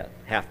left him dead,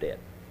 half dead.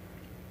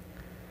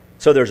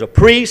 So there's a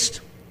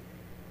priest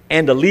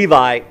and a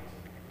Levite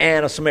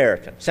and a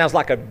Samaritan. Sounds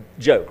like a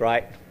joke,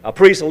 right? A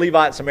priest, a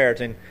Levite, and a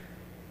Samaritan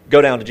go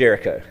down to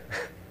Jericho.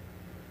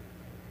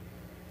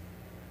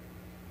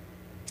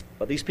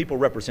 But these people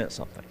represent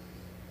something.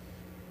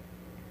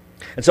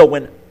 And so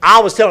when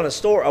I was telling a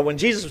story, or when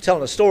Jesus was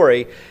telling a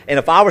story, and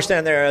if I were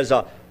standing there as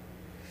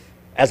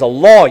a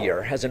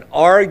lawyer, as an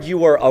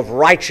arguer of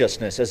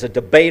righteousness, as a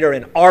debater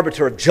and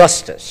arbiter of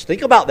justice,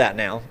 think about that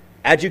now,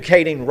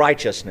 educating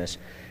righteousness.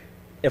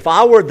 If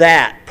I were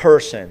that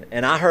person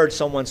and I heard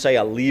someone say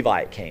a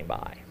Levite came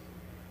by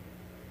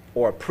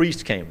or a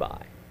priest came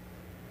by,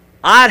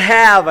 I'd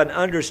have an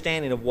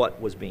understanding of what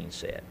was being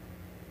said.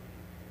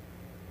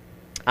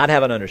 I'd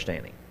have an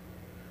understanding.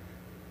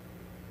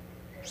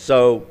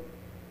 So,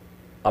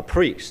 a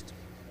priest.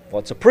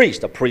 What's a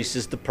priest? A priest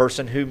is the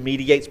person who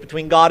mediates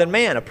between God and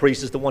man. A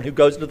priest is the one who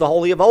goes into the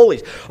Holy of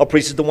Holies. A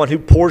priest is the one who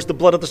pours the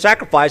blood of the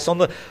sacrifice on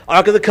the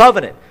Ark of the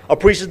Covenant. A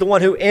priest is the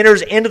one who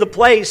enters into the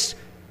place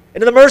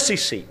into the mercy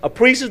seat. A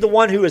priest is the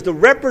one who is the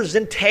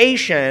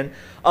representation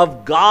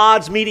of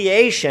God's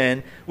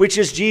mediation, which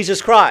is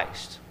Jesus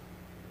Christ.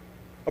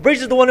 A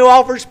priest is the one who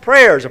offers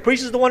prayers. A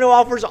priest is the one who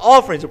offers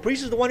offerings. A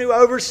priest is the one who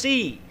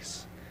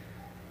oversees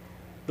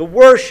the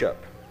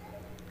worship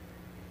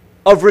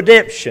of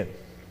redemption,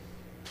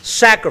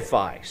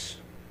 sacrifice,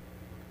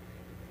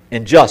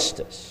 and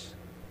justice.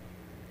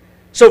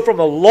 So from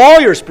a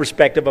lawyer's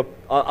perspective,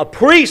 a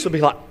priest would be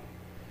like,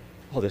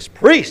 oh, this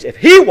priest, if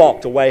he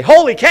walked away,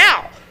 holy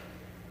cow,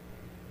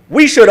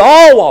 we should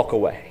all walk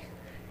away.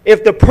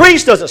 If the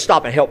priest doesn't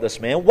stop and help this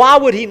man, why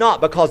would he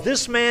not? Because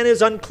this man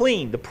is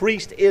unclean. The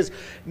priest is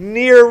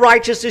near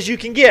righteous as you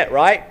can get,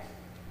 right?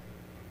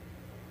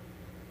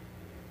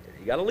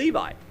 You got a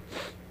Levite.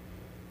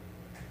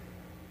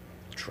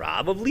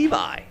 Tribe of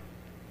Levi.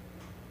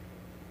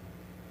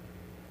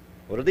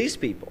 What are these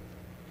people?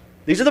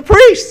 These are the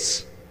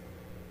priests.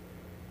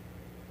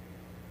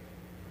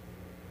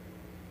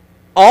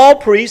 All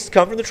priests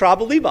come from the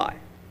tribe of Levi.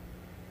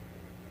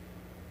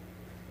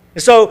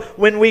 And so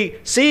when we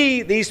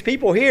see these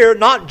people here,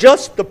 not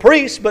just the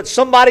priest, but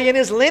somebody in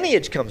his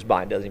lineage comes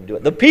by and doesn't even do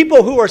it. The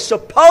people who are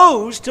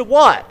supposed to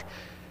what?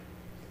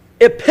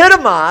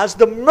 Epitomize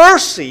the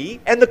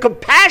mercy and the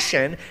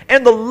compassion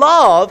and the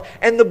love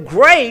and the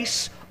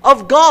grace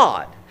of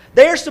God.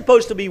 They are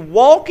supposed to be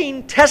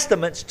walking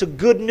testaments to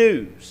good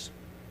news.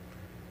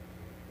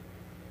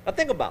 Now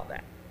think about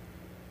that.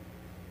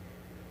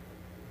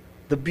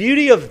 The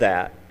beauty of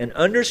that and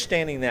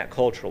understanding that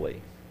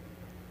culturally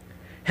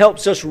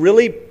helps us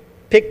really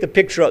pick the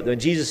picture up when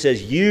Jesus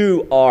says,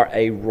 you are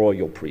a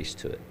royal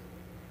priesthood,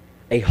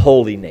 a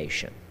holy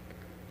nation.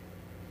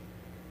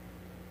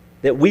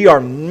 That we are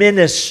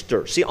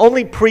ministers. See,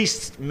 only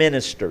priests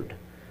ministered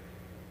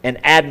and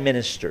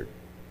administered.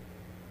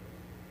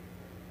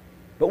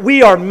 But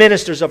we are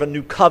ministers of a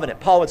new covenant.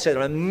 Paul would say that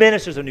we're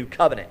ministers of a new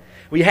covenant.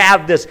 We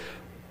have this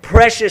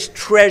precious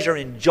treasure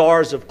in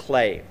jars of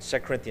clay. 2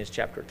 Corinthians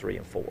chapter 3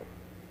 and 4.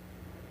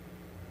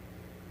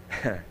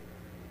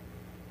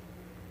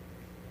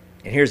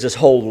 And here's this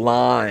whole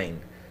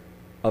line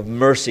of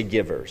mercy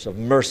givers, of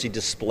mercy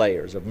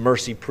displayers, of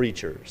mercy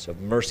preachers,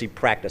 of mercy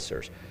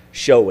practicers,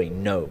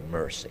 showing no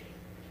mercy.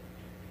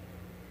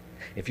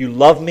 If you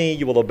love me,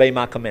 you will obey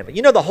my commandment.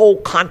 You know the whole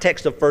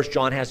context of 1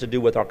 John has to do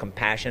with our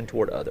compassion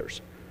toward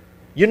others.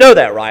 You know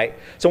that, right?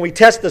 So when we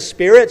test the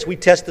spirits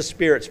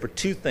for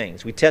two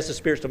things. We test the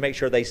spirits to make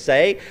sure they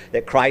say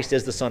that Christ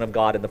is the Son of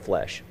God in the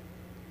flesh.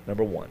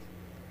 Number one.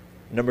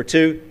 Number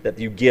two, that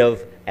you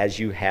give as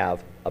you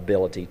have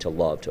ability to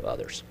love to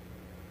others.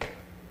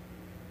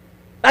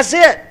 That's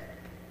it.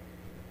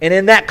 And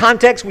in that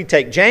context, we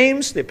take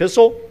James, the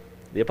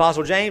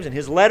Apostle James and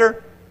his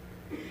letter,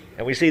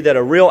 and we see that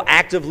a real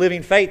active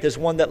living faith is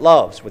one that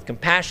loves with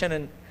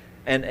compassion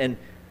and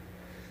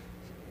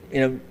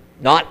you know,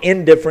 not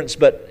indifference,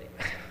 but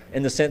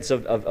in the sense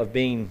of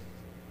being,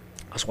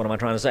 what am I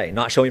trying to say?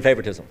 Not showing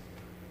favoritism.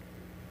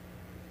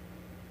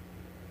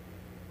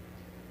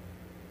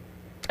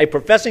 A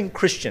professing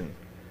Christian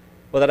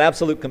without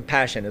absolute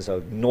compassion is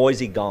a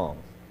noisy gong.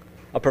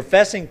 A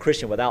professing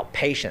Christian without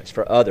patience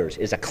for others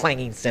is a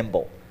clanging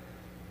cymbal.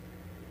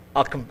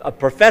 A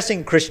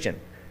professing Christian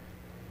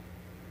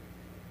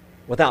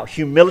without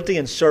humility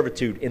and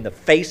servitude in the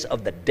face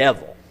of the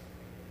devil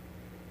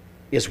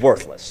is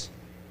worthless.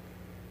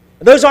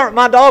 Those aren't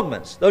my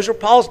dogmas. Those are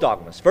Paul's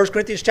dogmas. 1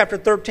 Corinthians chapter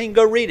 13,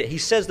 go read it. He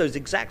says those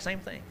exact same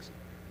things.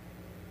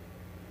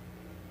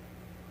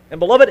 And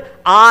beloved,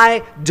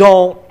 I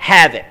don't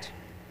have it.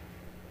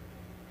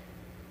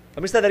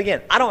 Let me say that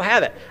again. I don't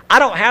have it. I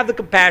don't have the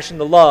compassion,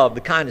 the love,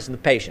 the kindness, and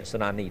the patience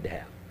that I need to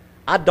have.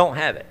 I don't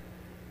have it.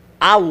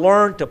 I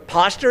learned to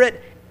posture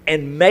it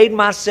and made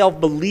myself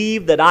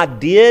believe that I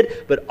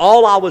did, but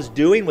all I was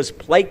doing was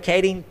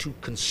placating to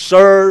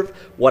conserve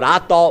what I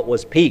thought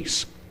was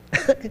peace.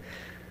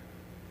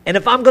 And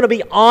if I'm going to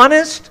be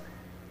honest,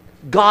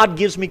 God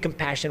gives me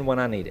compassion when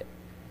I need it.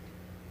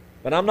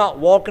 But I'm not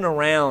walking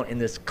around in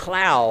this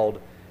cloud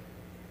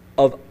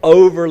of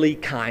overly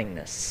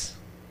kindness.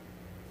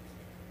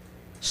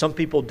 Some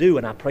people do,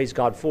 and I praise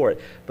God for it.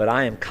 But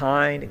I am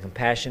kind and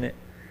compassionate,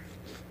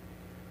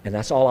 and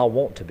that's all I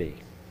want to be.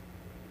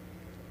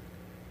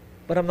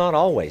 But I'm not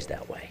always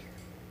that way.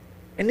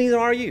 And neither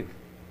are you.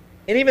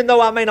 And even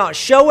though I may not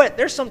show it,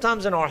 there's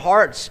sometimes in our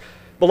hearts,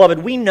 beloved,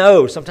 we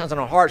know sometimes in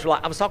our hearts,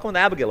 I was talking with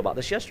Abigail about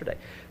this yesterday.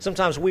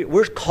 Sometimes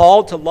we're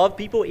called to love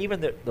people,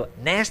 even the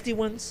nasty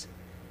ones,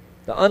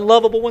 the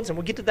unlovable ones, and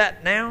we'll get to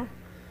that now.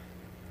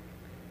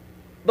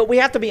 But we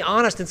have to be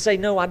honest and say,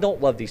 no, I don't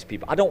love these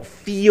people. I don't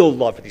feel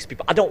love for these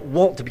people. I don't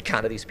want to be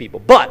kind to these people.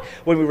 But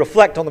when we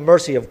reflect on the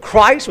mercy of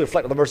Christ, we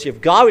reflect on the mercy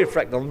of God, we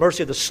reflect on the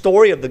mercy of the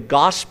story of the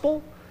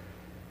gospel,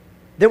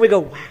 then we go,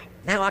 wow,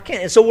 now I can.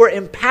 And so we're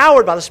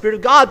empowered by the Spirit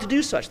of God to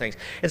do such things.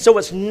 And so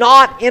it's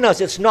not in us.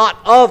 It's not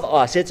of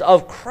us. It's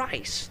of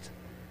Christ.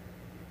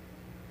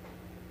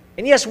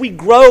 And yes, we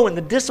grow in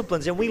the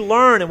disciplines and we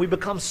learn and we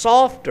become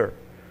softer.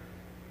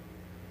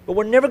 But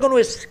we're never going to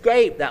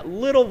escape that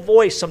little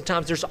voice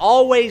sometimes. There's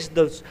always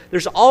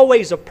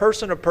a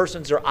person or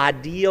persons or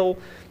ideal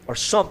or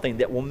something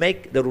that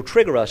will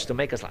trigger us to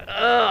make us like,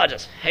 oh, I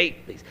just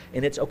hate these.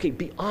 And it's okay.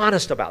 Be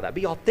honest about that.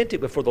 Be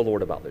authentic before the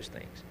Lord about those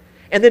things.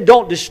 And then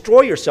don't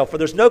destroy yourself, for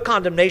there's no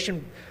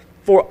condemnation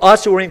for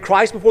us who are in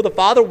Christ before the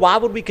Father. Why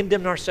would we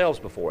condemn ourselves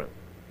before Him?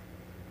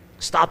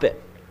 Stop it.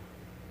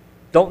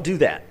 Don't do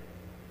that.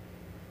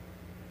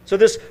 So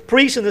this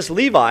priest and this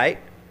Levite,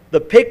 the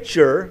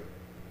picture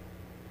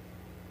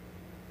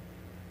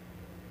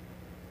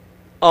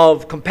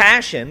of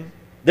compassion,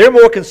 they're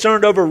more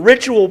concerned over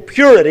ritual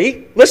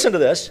purity. Listen to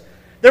this.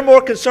 They're more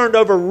concerned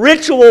over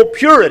ritual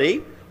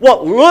purity,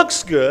 what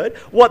looks good,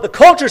 what the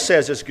culture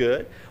says is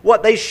good,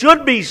 what they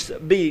should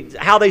be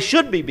how they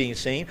should be being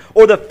seen,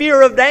 or the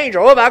fear of danger.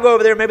 Oh, if I go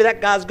over there, maybe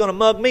that guy's going to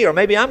mug me, or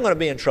maybe I'm going to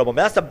be in trouble.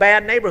 That's a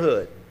bad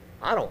neighborhood.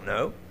 I don't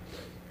know.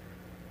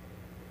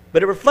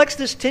 But it reflects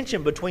this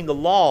tension between the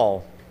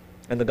law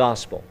and the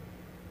gospel.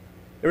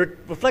 It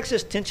reflects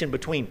this tension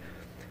between,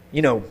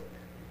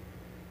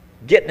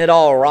 getting it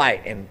all right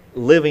and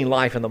living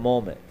life in the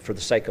moment for the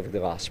sake of the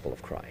gospel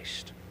of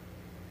Christ.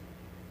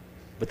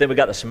 But then we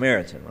got the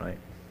Samaritan, right?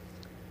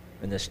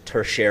 And this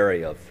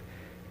tertiary of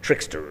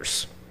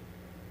tricksters.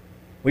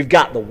 We've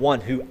got the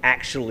one who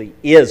actually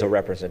is a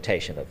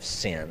representation of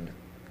sin.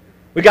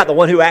 We've got the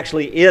one who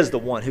actually is the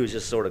one who's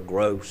just sort of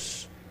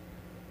gross,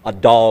 a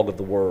dog of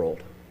the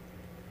world.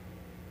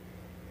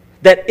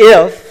 That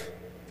if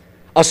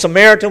a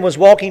Samaritan was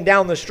walking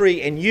down the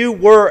street and you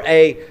were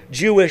a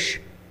Jewish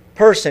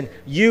person,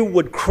 you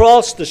would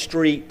cross the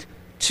street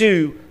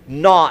to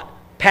not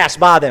pass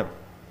by them.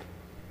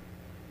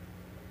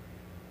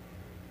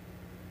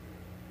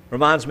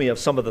 Reminds me of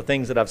some of the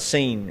things that I've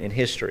seen in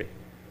history.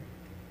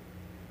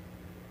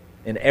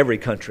 In every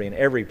country, in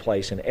every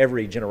place, in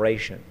every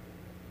generation.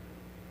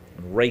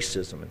 And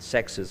racism and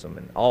sexism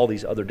and all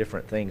these other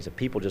different things that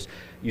people just,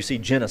 you see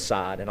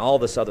genocide and all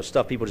this other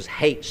stuff. People just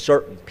hate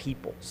certain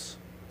peoples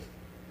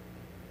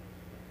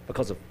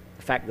because of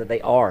the fact that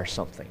they are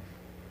something.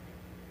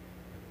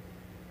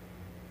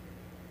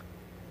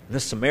 And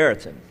this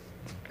Samaritan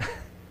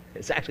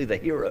is actually the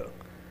hero.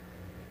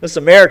 The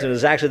Samaritan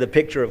is actually the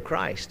picture of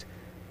Christ.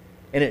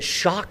 And it's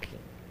shocking.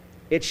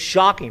 It's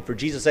shocking for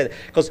Jesus to say that.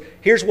 Because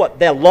here's what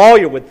the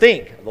lawyer would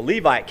think. The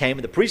Levite came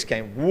and the priest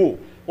came. Whoa,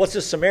 what's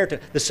this Samaritan?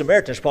 The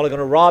Samaritan's probably going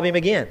to rob him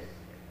again.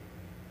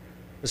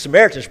 The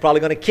Samaritan's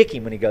probably going to kick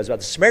him when he goes out.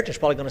 The Samaritan's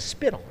probably going to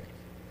spit on him.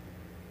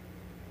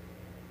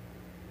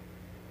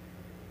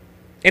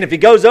 And if he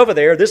goes over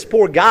there, this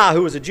poor guy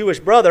who was a Jewish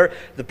brother,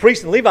 the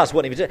priest and the Levites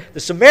wouldn't even. The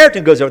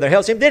Samaritan goes over there and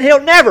helps him, then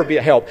he'll never be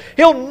a help.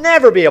 He'll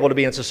never be able to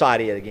be in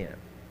society again.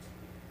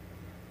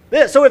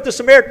 So if the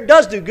Samaritan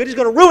does do good, he's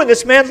going to ruin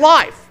this man's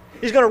life.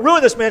 He's going to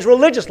ruin this man's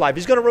religious life.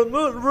 He's going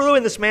to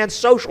ruin this man's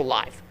social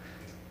life.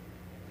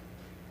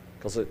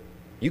 Because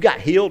you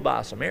got healed by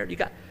a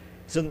Samaritan.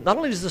 So not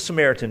only does the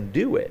Samaritan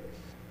do it,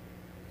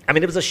 I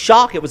mean, it was a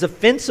shock. It was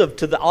offensive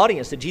to the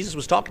audience that Jesus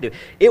was talking to.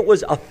 It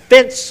was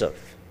offensive.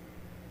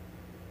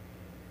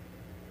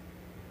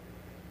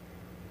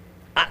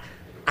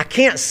 I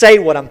can't say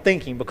what I'm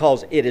thinking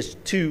because it is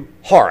too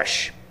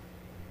harsh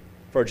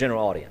for a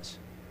general audience.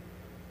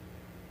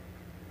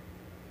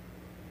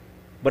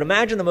 But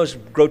imagine the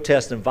most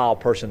grotesque and vile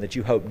person that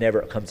you hope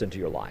never comes into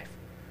your life.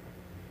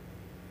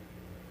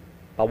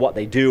 By what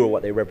they do or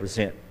what they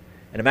represent.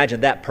 And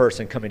imagine that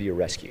person coming to your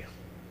rescue.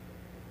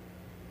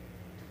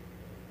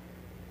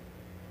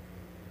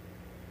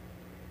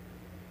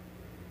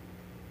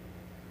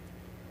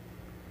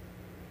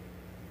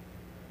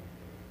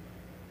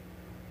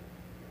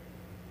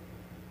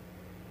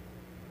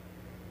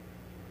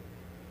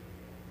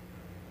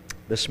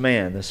 This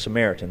man, this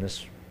Samaritan,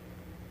 this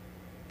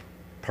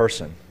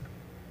person,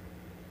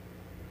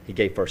 he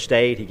gave first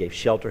aid, he gave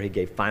shelter, he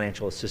gave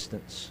financial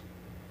assistance.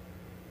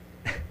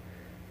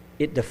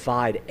 It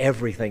defied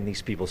everything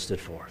these people stood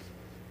for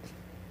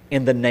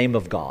in the name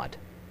of God.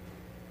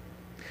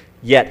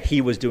 Yet he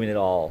was doing it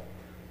all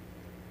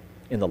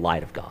in the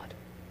light of God.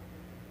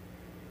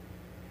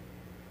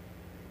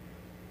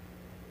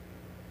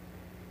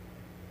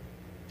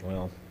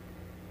 Well,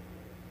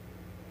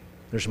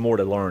 there's more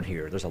to learn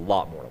here. There's a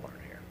lot more to learn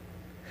here.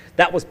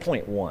 That was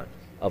point one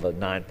of a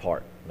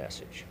 9-part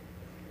message.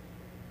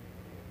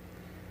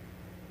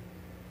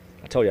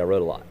 I told you I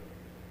wrote a lot.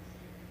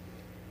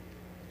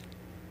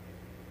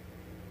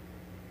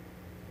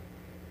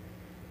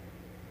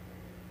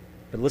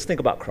 But let's think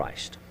about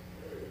Christ.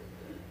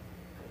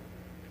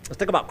 Let's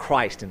think about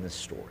Christ in this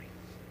story.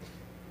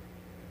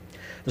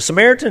 The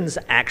Samaritan's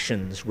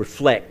actions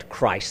reflect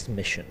Christ's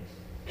mission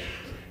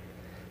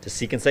to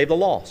seek and save the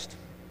lost,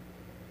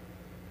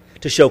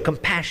 to show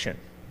compassion,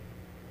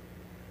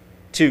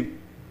 to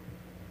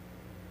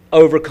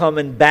overcome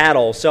and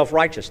battle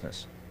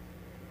self-righteousness,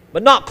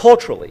 but not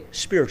culturally,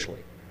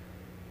 spiritually.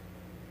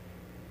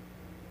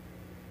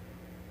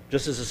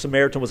 Just as the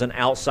Samaritan was an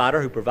outsider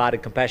who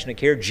provided compassionate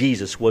care,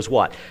 Jesus was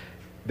what?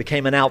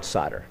 Became an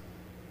outsider.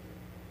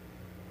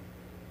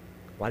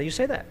 Why do you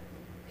say that?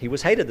 He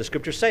was hated. The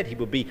Scriptures said he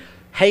would be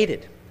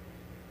hated.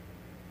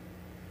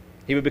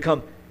 He would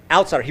become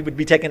outsider. He would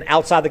be taken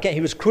outside the camp.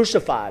 He was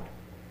crucified.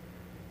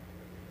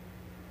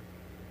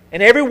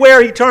 And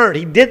everywhere he turned,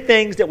 he did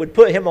things that would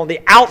put him on the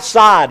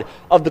outside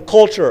of the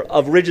culture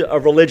of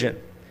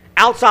religion,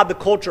 outside the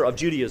culture of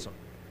Judaism.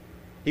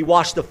 He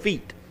washed the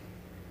feet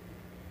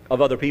of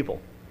other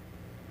people.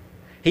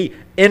 He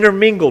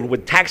intermingled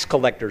with tax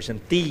collectors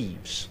and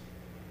thieves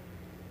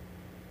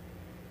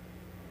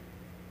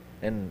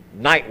and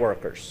night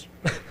workers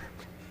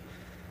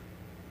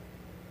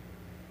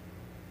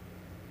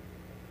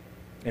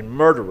and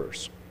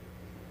murderers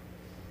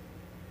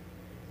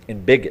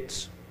and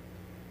bigots.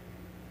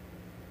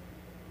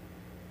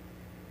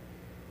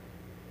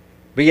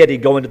 But yet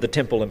he'd go into the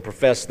temple and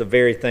profess the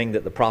very thing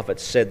that the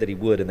prophets said that he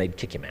would, and they'd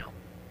kick him out.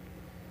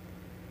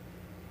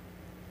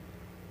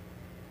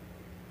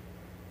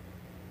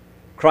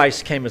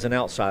 Christ came as an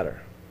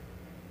outsider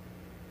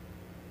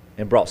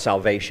and brought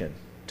salvation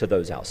to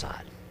those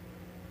outside.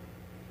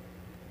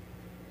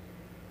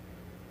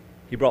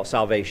 He brought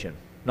salvation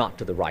not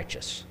to the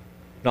righteous,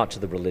 not to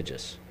the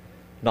religious,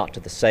 not to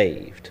the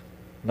saved,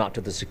 not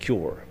to the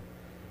secure,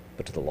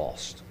 but to the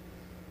lost.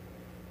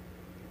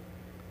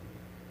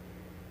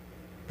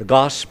 The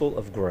gospel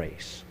of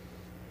grace.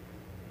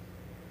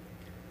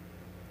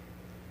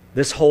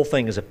 This whole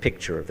thing is a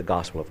picture of the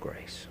gospel of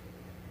grace.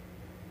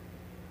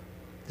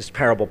 This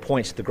parable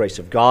points to the grace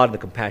of God and the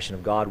compassion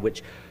of God,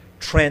 which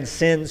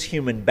transcends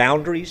human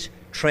boundaries,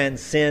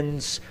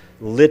 transcends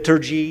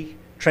liturgy,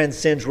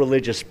 transcends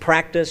religious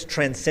practice,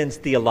 transcends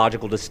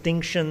theological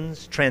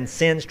distinctions,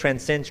 transcends.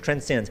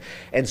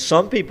 And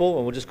some people,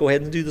 and we'll just go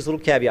ahead and do this little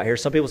caveat here,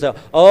 some people say,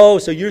 oh,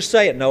 so you're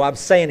saying, no, I'm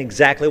saying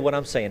exactly what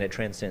I'm saying. It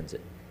transcends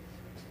it.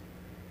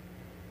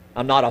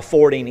 I'm not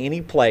affording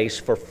any place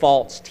for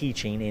false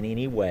teaching in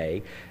any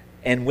way.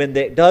 And when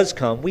that does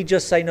come, we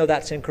just say, no,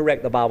 that's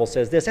incorrect. The Bible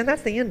says this. And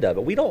that's the end of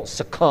it. We don't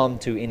succumb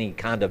to any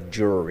kind of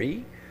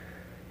jury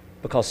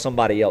because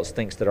somebody else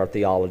thinks that our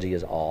theology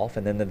is off,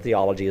 and then the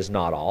theology is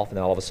not off, and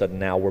then all of a sudden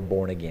now we're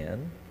born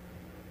again.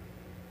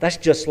 That's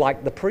just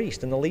like the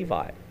priest and the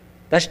Levite.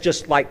 That's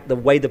just like the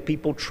way the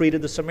people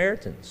treated the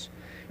Samaritans.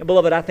 And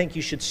beloved, I think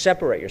you should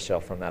separate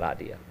yourself from that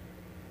idea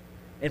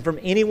and from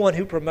anyone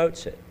who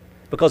promotes it,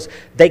 because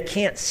they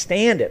can't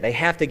stand it. They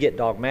have to get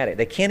dogmatic.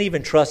 They can't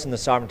even trust in the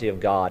sovereignty of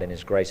God and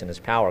His grace and His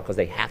power because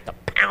they have to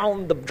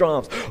pound the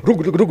drums. You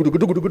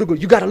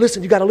got to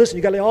listen. You got to listen.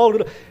 You got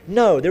to.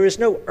 No, there is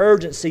no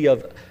urgency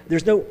of.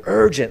 There's no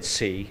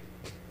urgency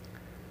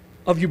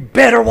of you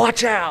better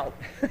watch out.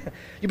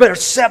 You better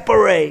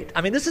separate. I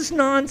mean, this is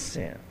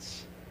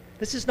nonsense.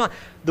 This is not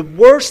the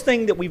worst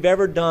thing that we've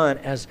ever done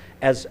as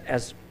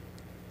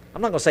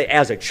I'm not going to say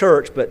as a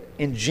church, but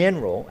in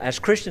general, as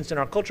Christians in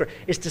our culture,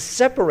 is to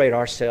separate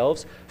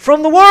ourselves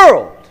from the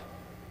world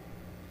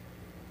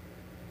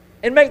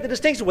and make the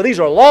distinction. Well, these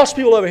are lost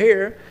people over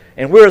here,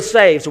 and we're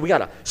saved, so we got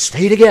to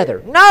stay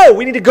together. No,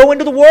 we need to go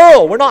into the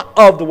world. We're not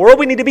of the world.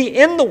 We need to be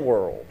in the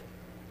world.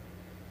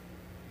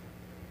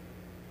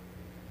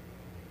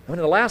 I mean,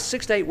 in the last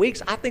 6 to 8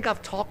 weeks, I think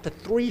I've talked to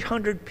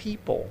 300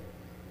 people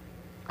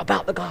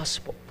about the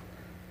gospel.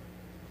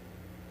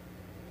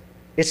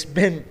 It's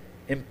been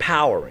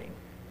empowering.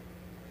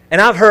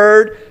 And I've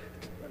heard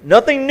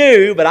nothing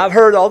new, but I've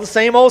heard all the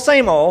same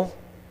old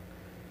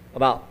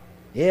about,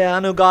 yeah, I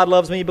know God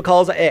loves me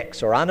because of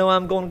X, or I know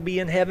I'm going to be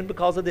in heaven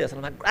because of this.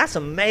 And I'm like, that's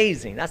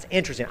amazing. That's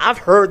interesting. I've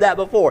heard that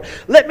before.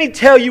 Let me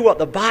tell you what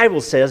the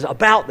Bible says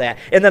about that.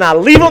 And then I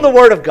leave them the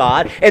Word of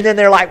God, and then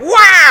they're like,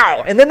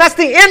 wow! And then that's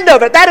the end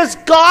of it. That is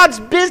God's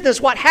business.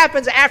 What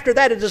happens after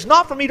that, it is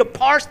not for me to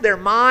parse their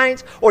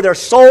minds or their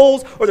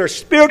souls or their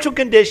spiritual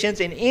conditions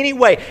in any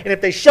way. And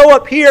if they show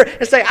up here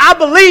and say, I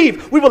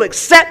believe, we will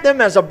accept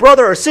them as a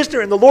brother or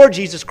sister in the Lord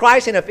Jesus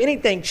Christ. And if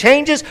anything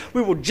changes,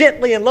 we will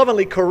gently and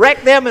lovingly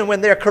correct them. And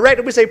when they're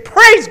corrected, we say,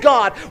 praise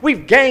God,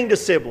 we've gained a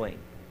sibling.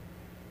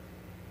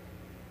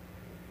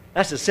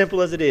 That's as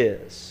simple as it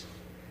is.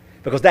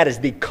 Because that is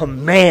the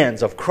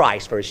commands of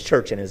Christ for His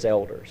church and His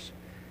elders.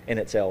 And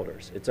its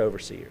elders, its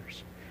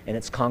overseers, and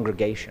its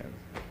congregation,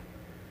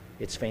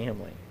 its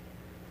family.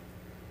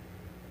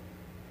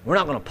 We're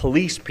not going to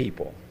police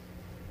people.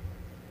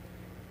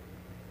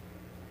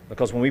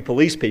 Because when we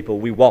police people,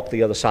 we walk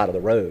the other side of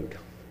the road.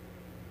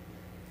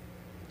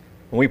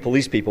 When we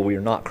police people, we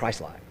are not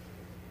Christ-like.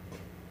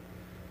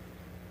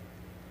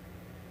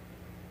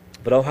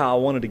 But oh, how I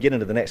wanted to get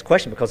into the next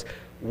question, because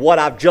what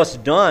I've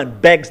just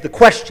done begs the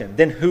question,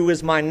 then who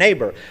is my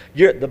neighbor?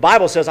 The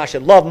Bible says I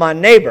should love my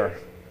neighbor.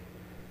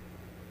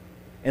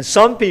 And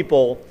some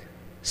people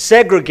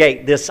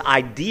segregate this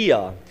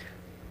idea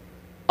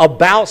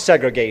about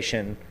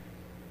segregation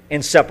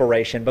and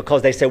separation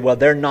because they say, well,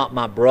 they're not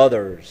my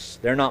brothers,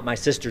 they're not my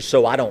sisters,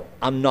 so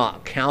I'm not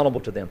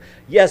accountable to them.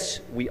 Yes,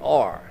 we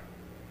are.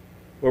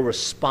 We're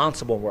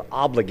responsible, we're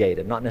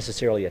obligated, not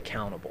necessarily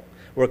accountable.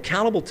 We're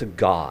accountable to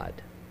God.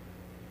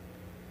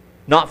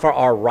 Not for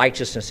our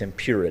righteousness and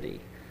purity,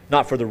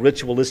 not for the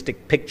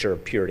ritualistic picture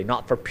of purity,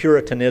 not for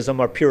Puritanism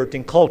or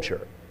Puritan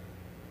culture,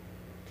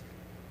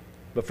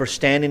 but for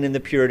standing in the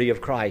purity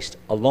of Christ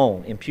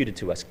alone, imputed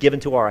to us, given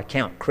to our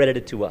account,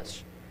 credited to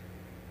us.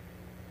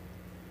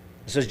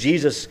 It says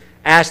Jesus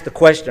asked the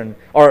question,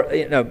 or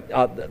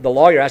the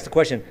lawyer asked the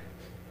question,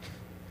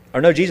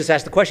 Jesus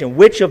asked the question,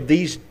 which of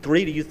these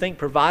three do you think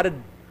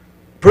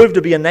proved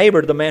to be a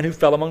neighbor to the man who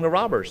fell among the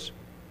robbers?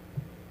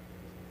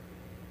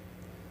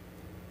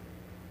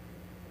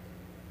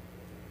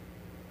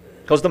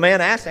 Because the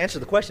man answered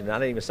the question. I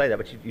didn't even say that,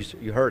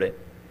 but you heard it.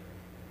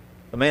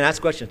 The man asked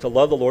the question, to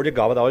love the Lord your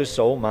God with all your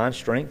soul, mind,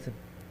 strength, and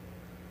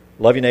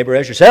love your neighbor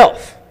as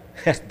yourself.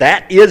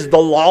 That is the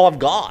law of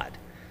God.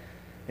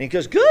 And he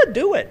goes, good,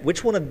 do it.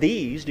 Which one of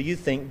these do you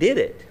think did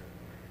it?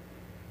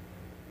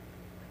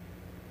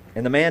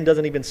 And the man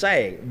doesn't even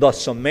say, the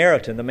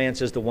Samaritan. The man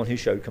says, the one who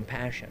showed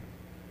compassion.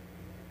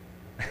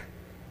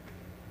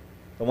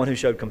 The one who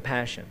showed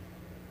compassion.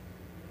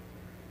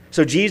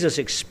 So Jesus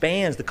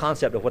expands the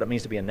concept of what it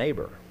means to be a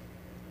neighbor.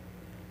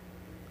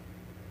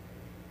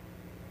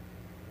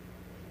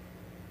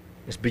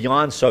 It's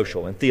beyond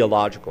social and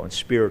theological and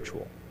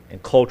spiritual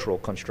and cultural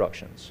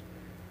constructions.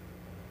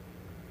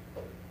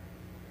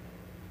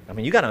 I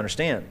mean, you got to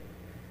understand,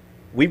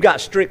 we've got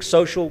strict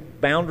social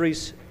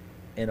boundaries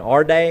in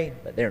our day,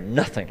 but they're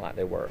nothing like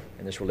they were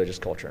in this religious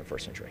culture in the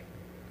first century.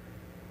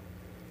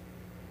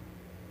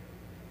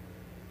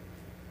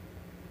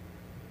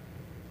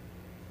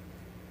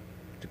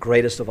 The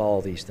greatest of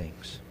all these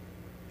things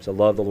is to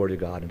love the Lord your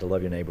God and to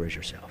love your neighbor as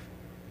yourself.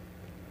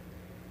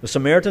 The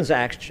Samaritan's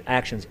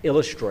actions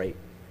illustrate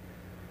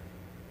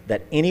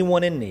that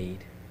anyone in need,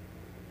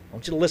 I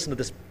want you to listen to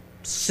this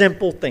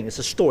simple thing. It's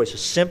a story. It's a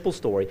simple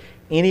story.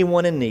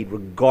 Anyone in need,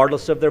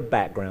 regardless of their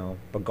background,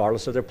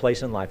 regardless of their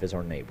place in life, is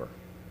our neighbor.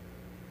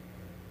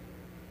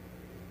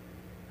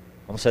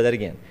 I'm going to say that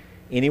again.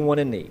 Anyone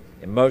in need,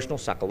 emotional,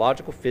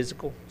 psychological,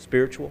 physical,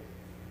 spiritual,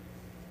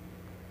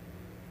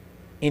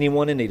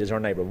 anyone in need is our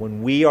neighbor.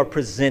 When we are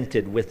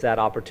presented with that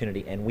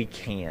opportunity, and we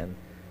can,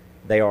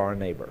 they are our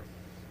neighbor.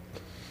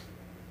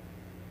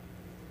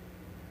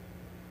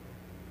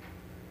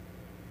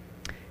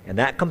 And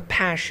that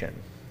compassion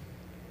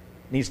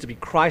needs to be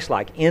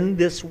Christ-like in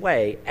this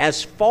way,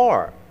 as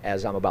far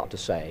as I'm about to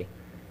say,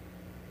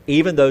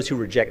 even those who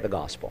reject the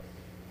gospel.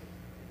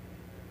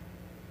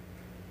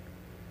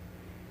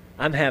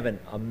 I'm having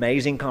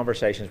amazing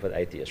conversations with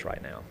atheists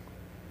right now.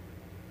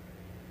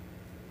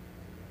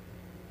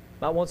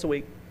 About once a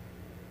week,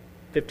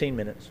 15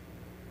 minutes.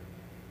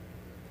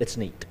 It's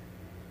neat.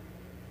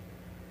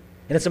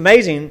 And it's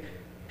amazing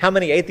how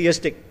many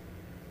atheistic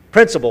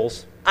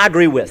principles I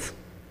agree with,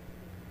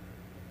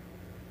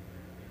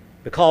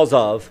 because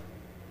of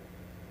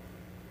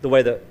the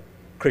way the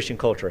Christian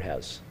culture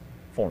has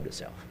formed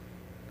itself.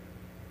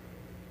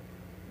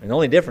 And the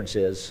only difference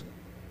is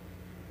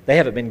they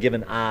haven't been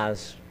given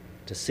eyes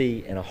to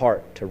see and a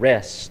heart to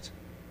rest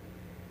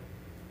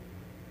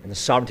in the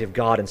sovereignty of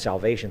God and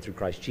salvation through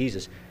Christ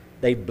Jesus.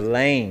 They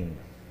blame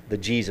the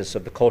Jesus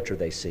of the culture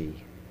they see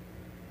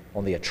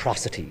on the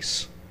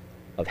atrocities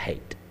of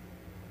hate.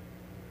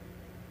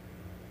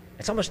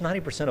 It's almost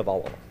 90% of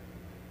all of them.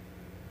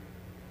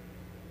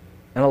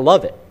 And I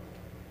love it.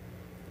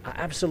 I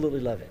absolutely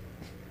love it.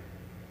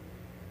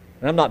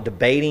 And I'm not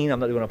debating. I'm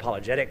not doing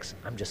apologetics.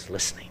 I'm just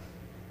listening,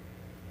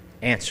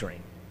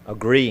 answering,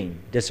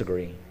 agreeing,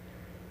 disagreeing,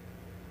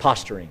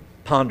 posturing,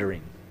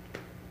 pondering.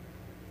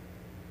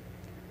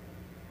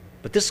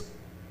 But this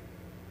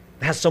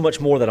has so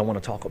much more that I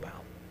want to talk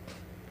about.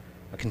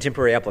 A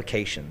contemporary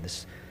application,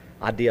 this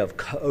idea of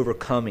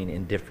overcoming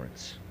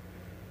indifference.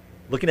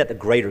 Looking at the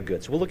greater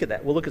good. So we'll look at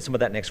that. We'll look at some of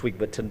that next week.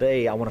 But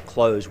today I want to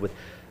close with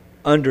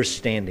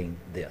understanding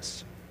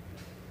this.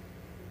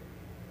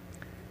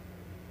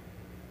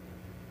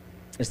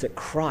 Is that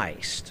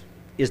Christ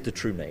is the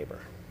true neighbor.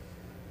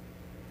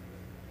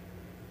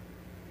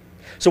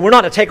 So we're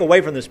not to take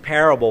away from this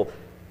parable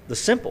the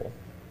simple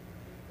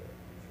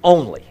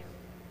only.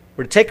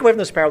 We're to take away from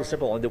this parable the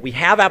simple only, that we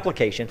have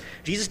application.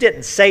 Jesus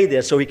didn't say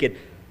this so he could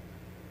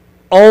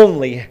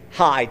only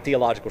hide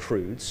theological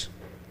truths.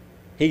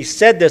 He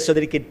said this so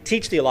that he could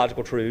teach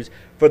theological truths.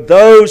 For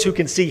those who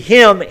can see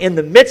him in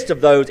the midst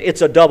of those,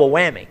 it's a double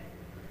whammy.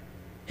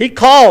 He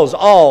calls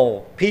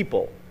all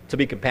people to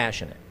be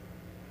compassionate.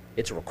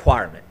 It's a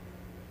requirement.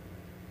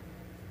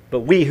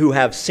 But we who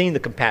have seen the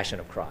compassion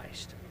of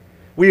Christ,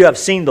 we who have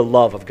seen the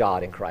love of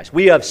God in Christ,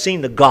 we who have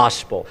seen the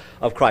gospel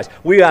of Christ,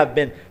 we who have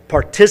been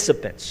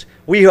participants,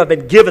 we who have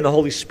been given the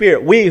Holy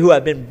Spirit, we who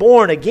have been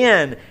born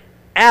again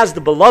as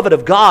the beloved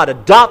of God,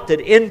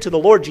 adopted into the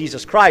Lord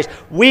Jesus Christ,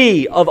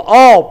 we of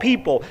all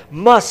people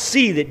must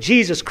see that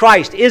Jesus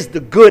Christ is the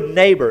good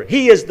neighbor.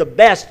 He is the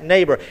best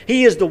neighbor.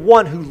 He is the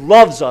one who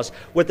loves us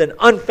with an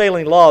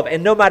unfailing love.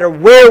 And no matter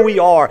where we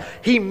are,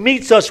 He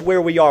meets us where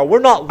we are. We're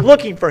not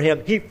looking for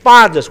Him. He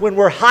finds us. When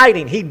we're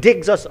hiding, He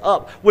digs us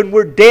up. When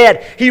we're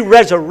dead, He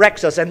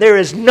resurrects us. And there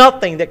is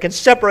nothing that can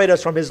separate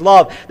us from His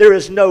love. There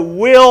is no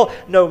will,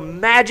 no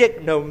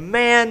magic, no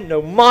man, no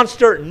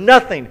monster,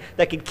 nothing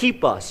that can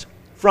keep us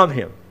from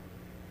Him.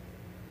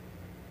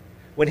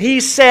 When He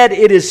said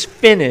it is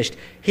finished,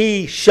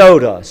 He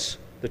showed us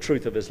the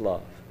truth of His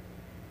love.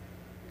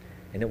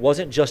 And it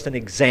wasn't just an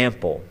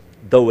example,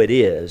 though it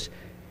is.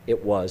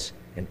 It was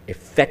an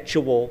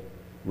effectual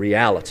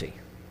reality.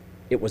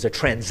 It was a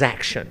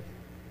transaction.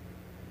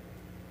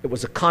 It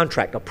was a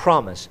contract, a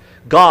promise.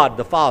 God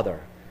the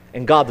Father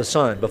and God the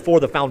Son, before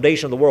the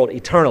foundation of the world,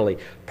 eternally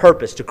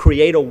purposed to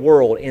create a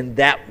world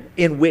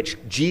in which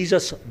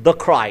Jesus the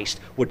Christ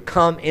would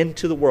come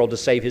into the world to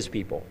save His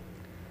people.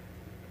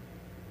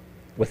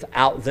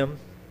 Without them,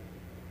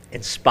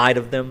 in spite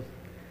of them,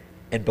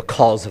 and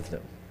because of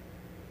them.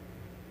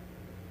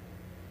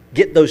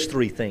 Get those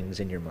three things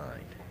in your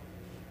mind.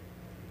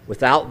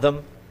 Without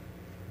them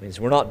means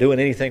we're not doing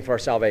anything for our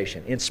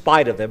salvation. In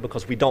spite of them,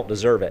 because we don't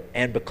deserve it.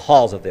 And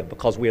because of them,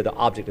 because we are the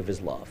object of His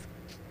love.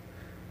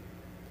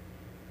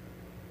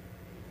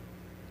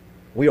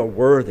 We are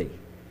worthy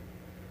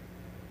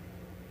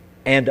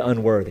and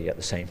unworthy at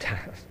the same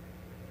time.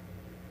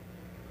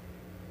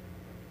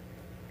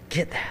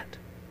 Get that.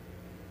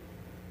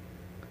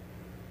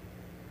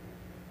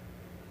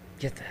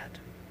 Get that.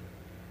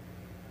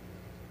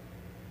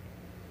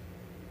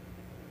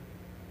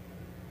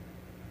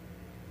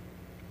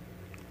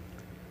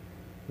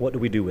 What do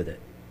we do with it?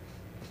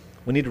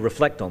 We need to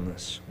reflect on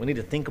this. We need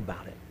to think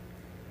about it.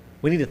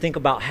 We need to think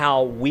about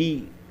how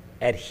we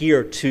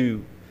adhere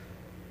to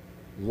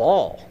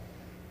law,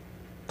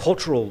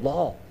 cultural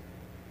law,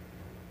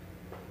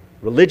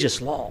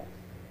 religious law,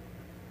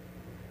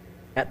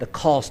 at the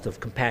cost of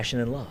compassion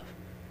and love.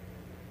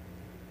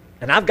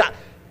 And I've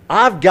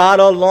got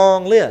a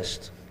long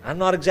list. I'm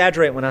not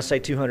exaggerating when I say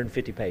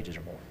 250 pages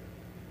or more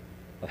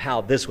of how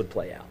this would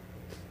play out.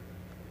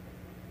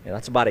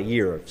 That's about a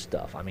year of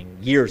stuff.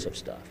 Years of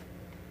stuff.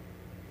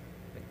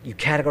 You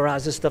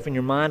categorize this stuff in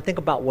your mind. Think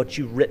about what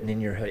you've written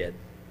in your head.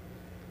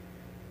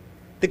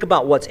 Think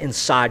about what's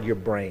inside your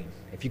brain,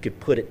 if you could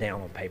put it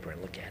down on paper and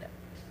look at it.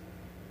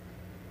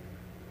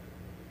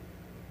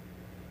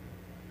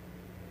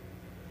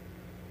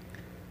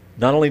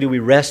 Not only do we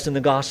rest in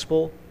the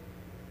gospel,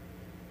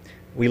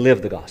 we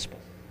live the gospel.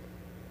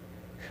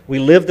 We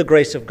live the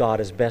grace of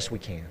God as best we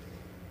can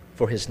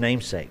for His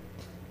name's sake.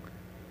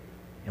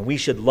 And we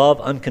should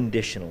love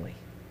unconditionally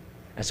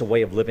as a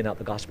way of living out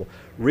the gospel.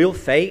 Real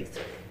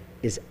faith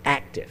is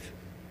active.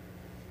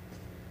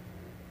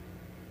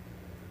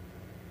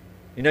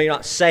 You're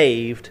not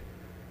saved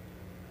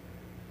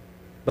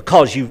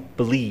because you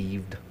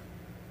believed.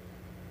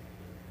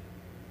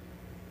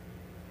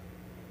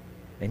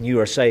 And you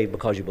are saved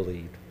because you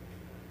believed.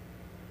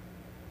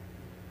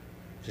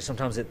 So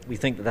sometimes we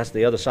think that that's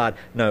the other side.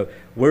 No,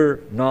 we're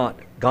not.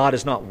 God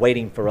is not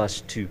waiting for us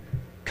to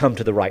come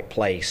to the right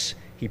place.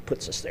 He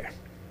puts us there.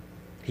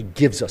 He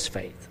gives us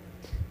faith.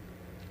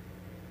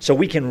 So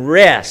we can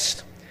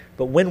rest.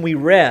 But when we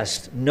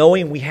rest,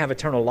 knowing we have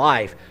eternal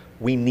life,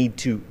 we need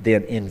to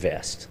then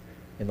invest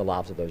in the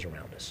lives of those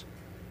around us.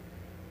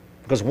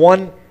 Because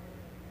one,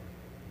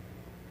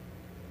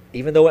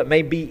 even though it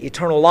may be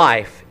eternal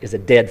life, is a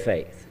dead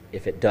faith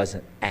if it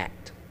doesn't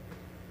act.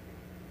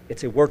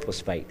 It's a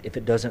worthless faith if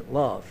it doesn't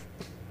love.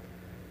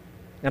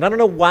 And I don't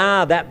know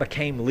why that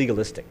became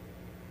legalistic.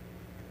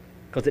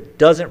 Because it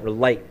doesn't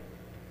relate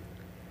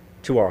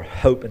to our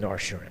hope and our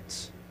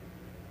assurance.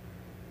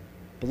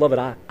 Beloved,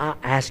 I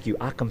ask you,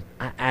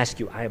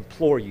 I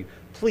implore you,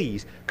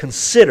 please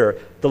consider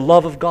the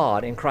love of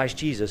God in Christ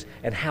Jesus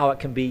and how it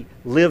can be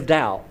lived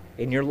out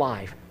in your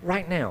life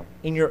right now,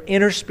 in your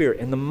inner spirit,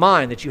 in the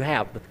mind that you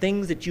have, the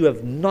things that you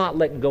have not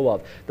let go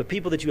of, the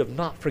people that you have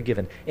not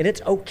forgiven. And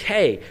it's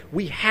okay.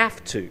 We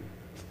have to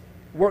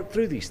work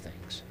through these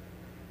things.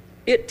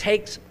 It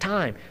takes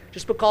time.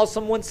 Just because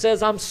someone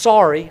says, I'm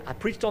sorry, I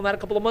preached on that a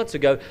couple of months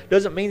ago,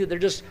 doesn't mean that they're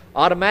just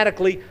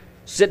automatically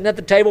sitting at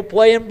the table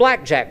playing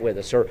blackjack with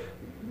us or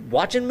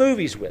watching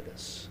movies with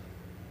us.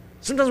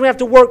 Sometimes we have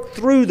to work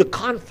through the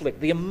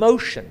conflict, the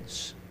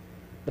emotions,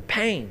 the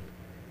pain.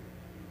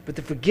 But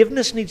the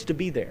forgiveness needs to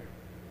be there.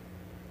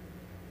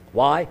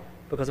 Why?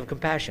 Because of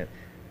compassion.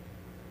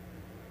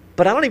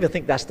 But I don't even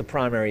think that's the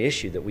primary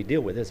issue that we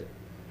deal with, is it?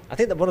 I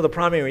think that one of the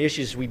primary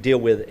issues we deal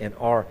with in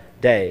our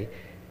day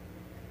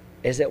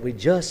is that we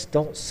just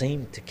don't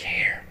seem to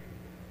care.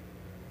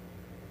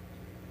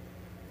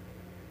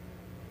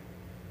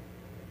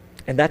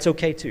 And that's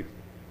okay too.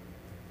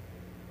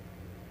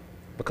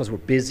 Because we're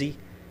busy,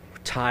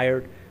 we're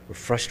tired, we're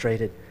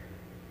frustrated.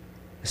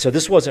 So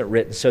this wasn't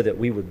written so that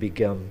we would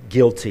become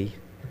guilty.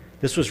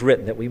 This was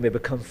written that we may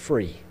become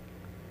free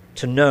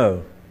to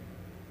know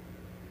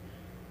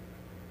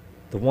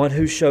the one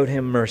who showed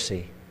him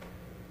mercy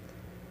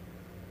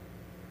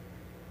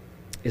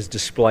is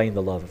displaying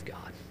the love of God.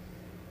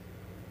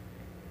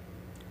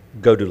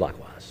 Go do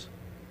likewise.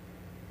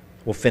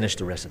 We'll finish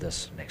the rest of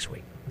this next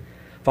week.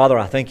 Father,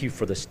 I thank you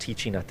for this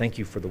teaching. I thank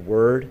you for the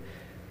word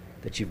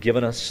that you've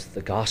given us,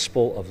 the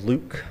gospel of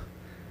Luke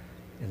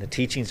and the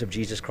teachings of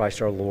Jesus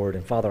Christ our Lord.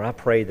 And Father, I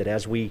pray that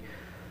as we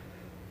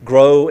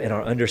grow in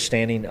our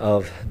understanding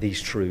of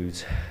these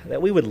truths,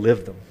 that we would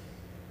live them,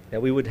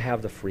 that we would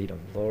have the freedom,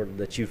 Lord,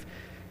 that you've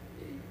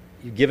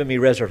given me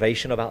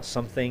reservation about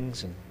some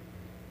things, and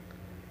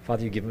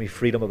Father, you've given me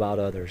freedom about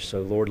others.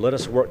 So, Lord, let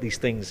us work these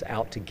things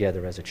out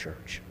together as a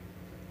church,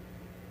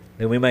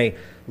 that we may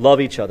love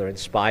each other in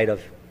spite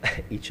of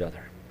each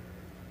other.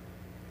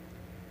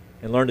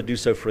 and learn to do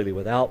so freely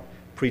without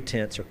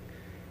pretense or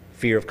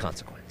fear of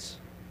consequence.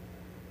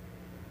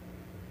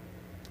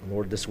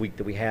 Lord, this week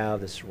that we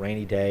have, this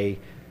rainy day,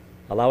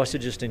 allow us to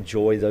just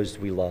enjoy those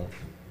we love,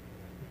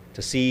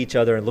 to see each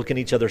other and look in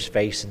each other's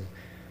face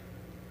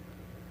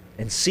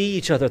and see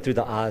each other through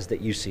the eyes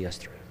that you see us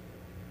through.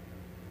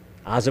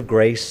 Eyes of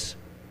grace,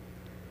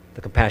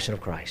 the compassion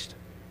of Christ.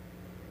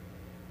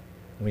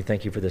 And we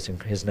thank you for this. In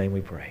his name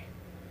we pray.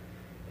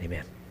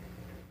 Amen.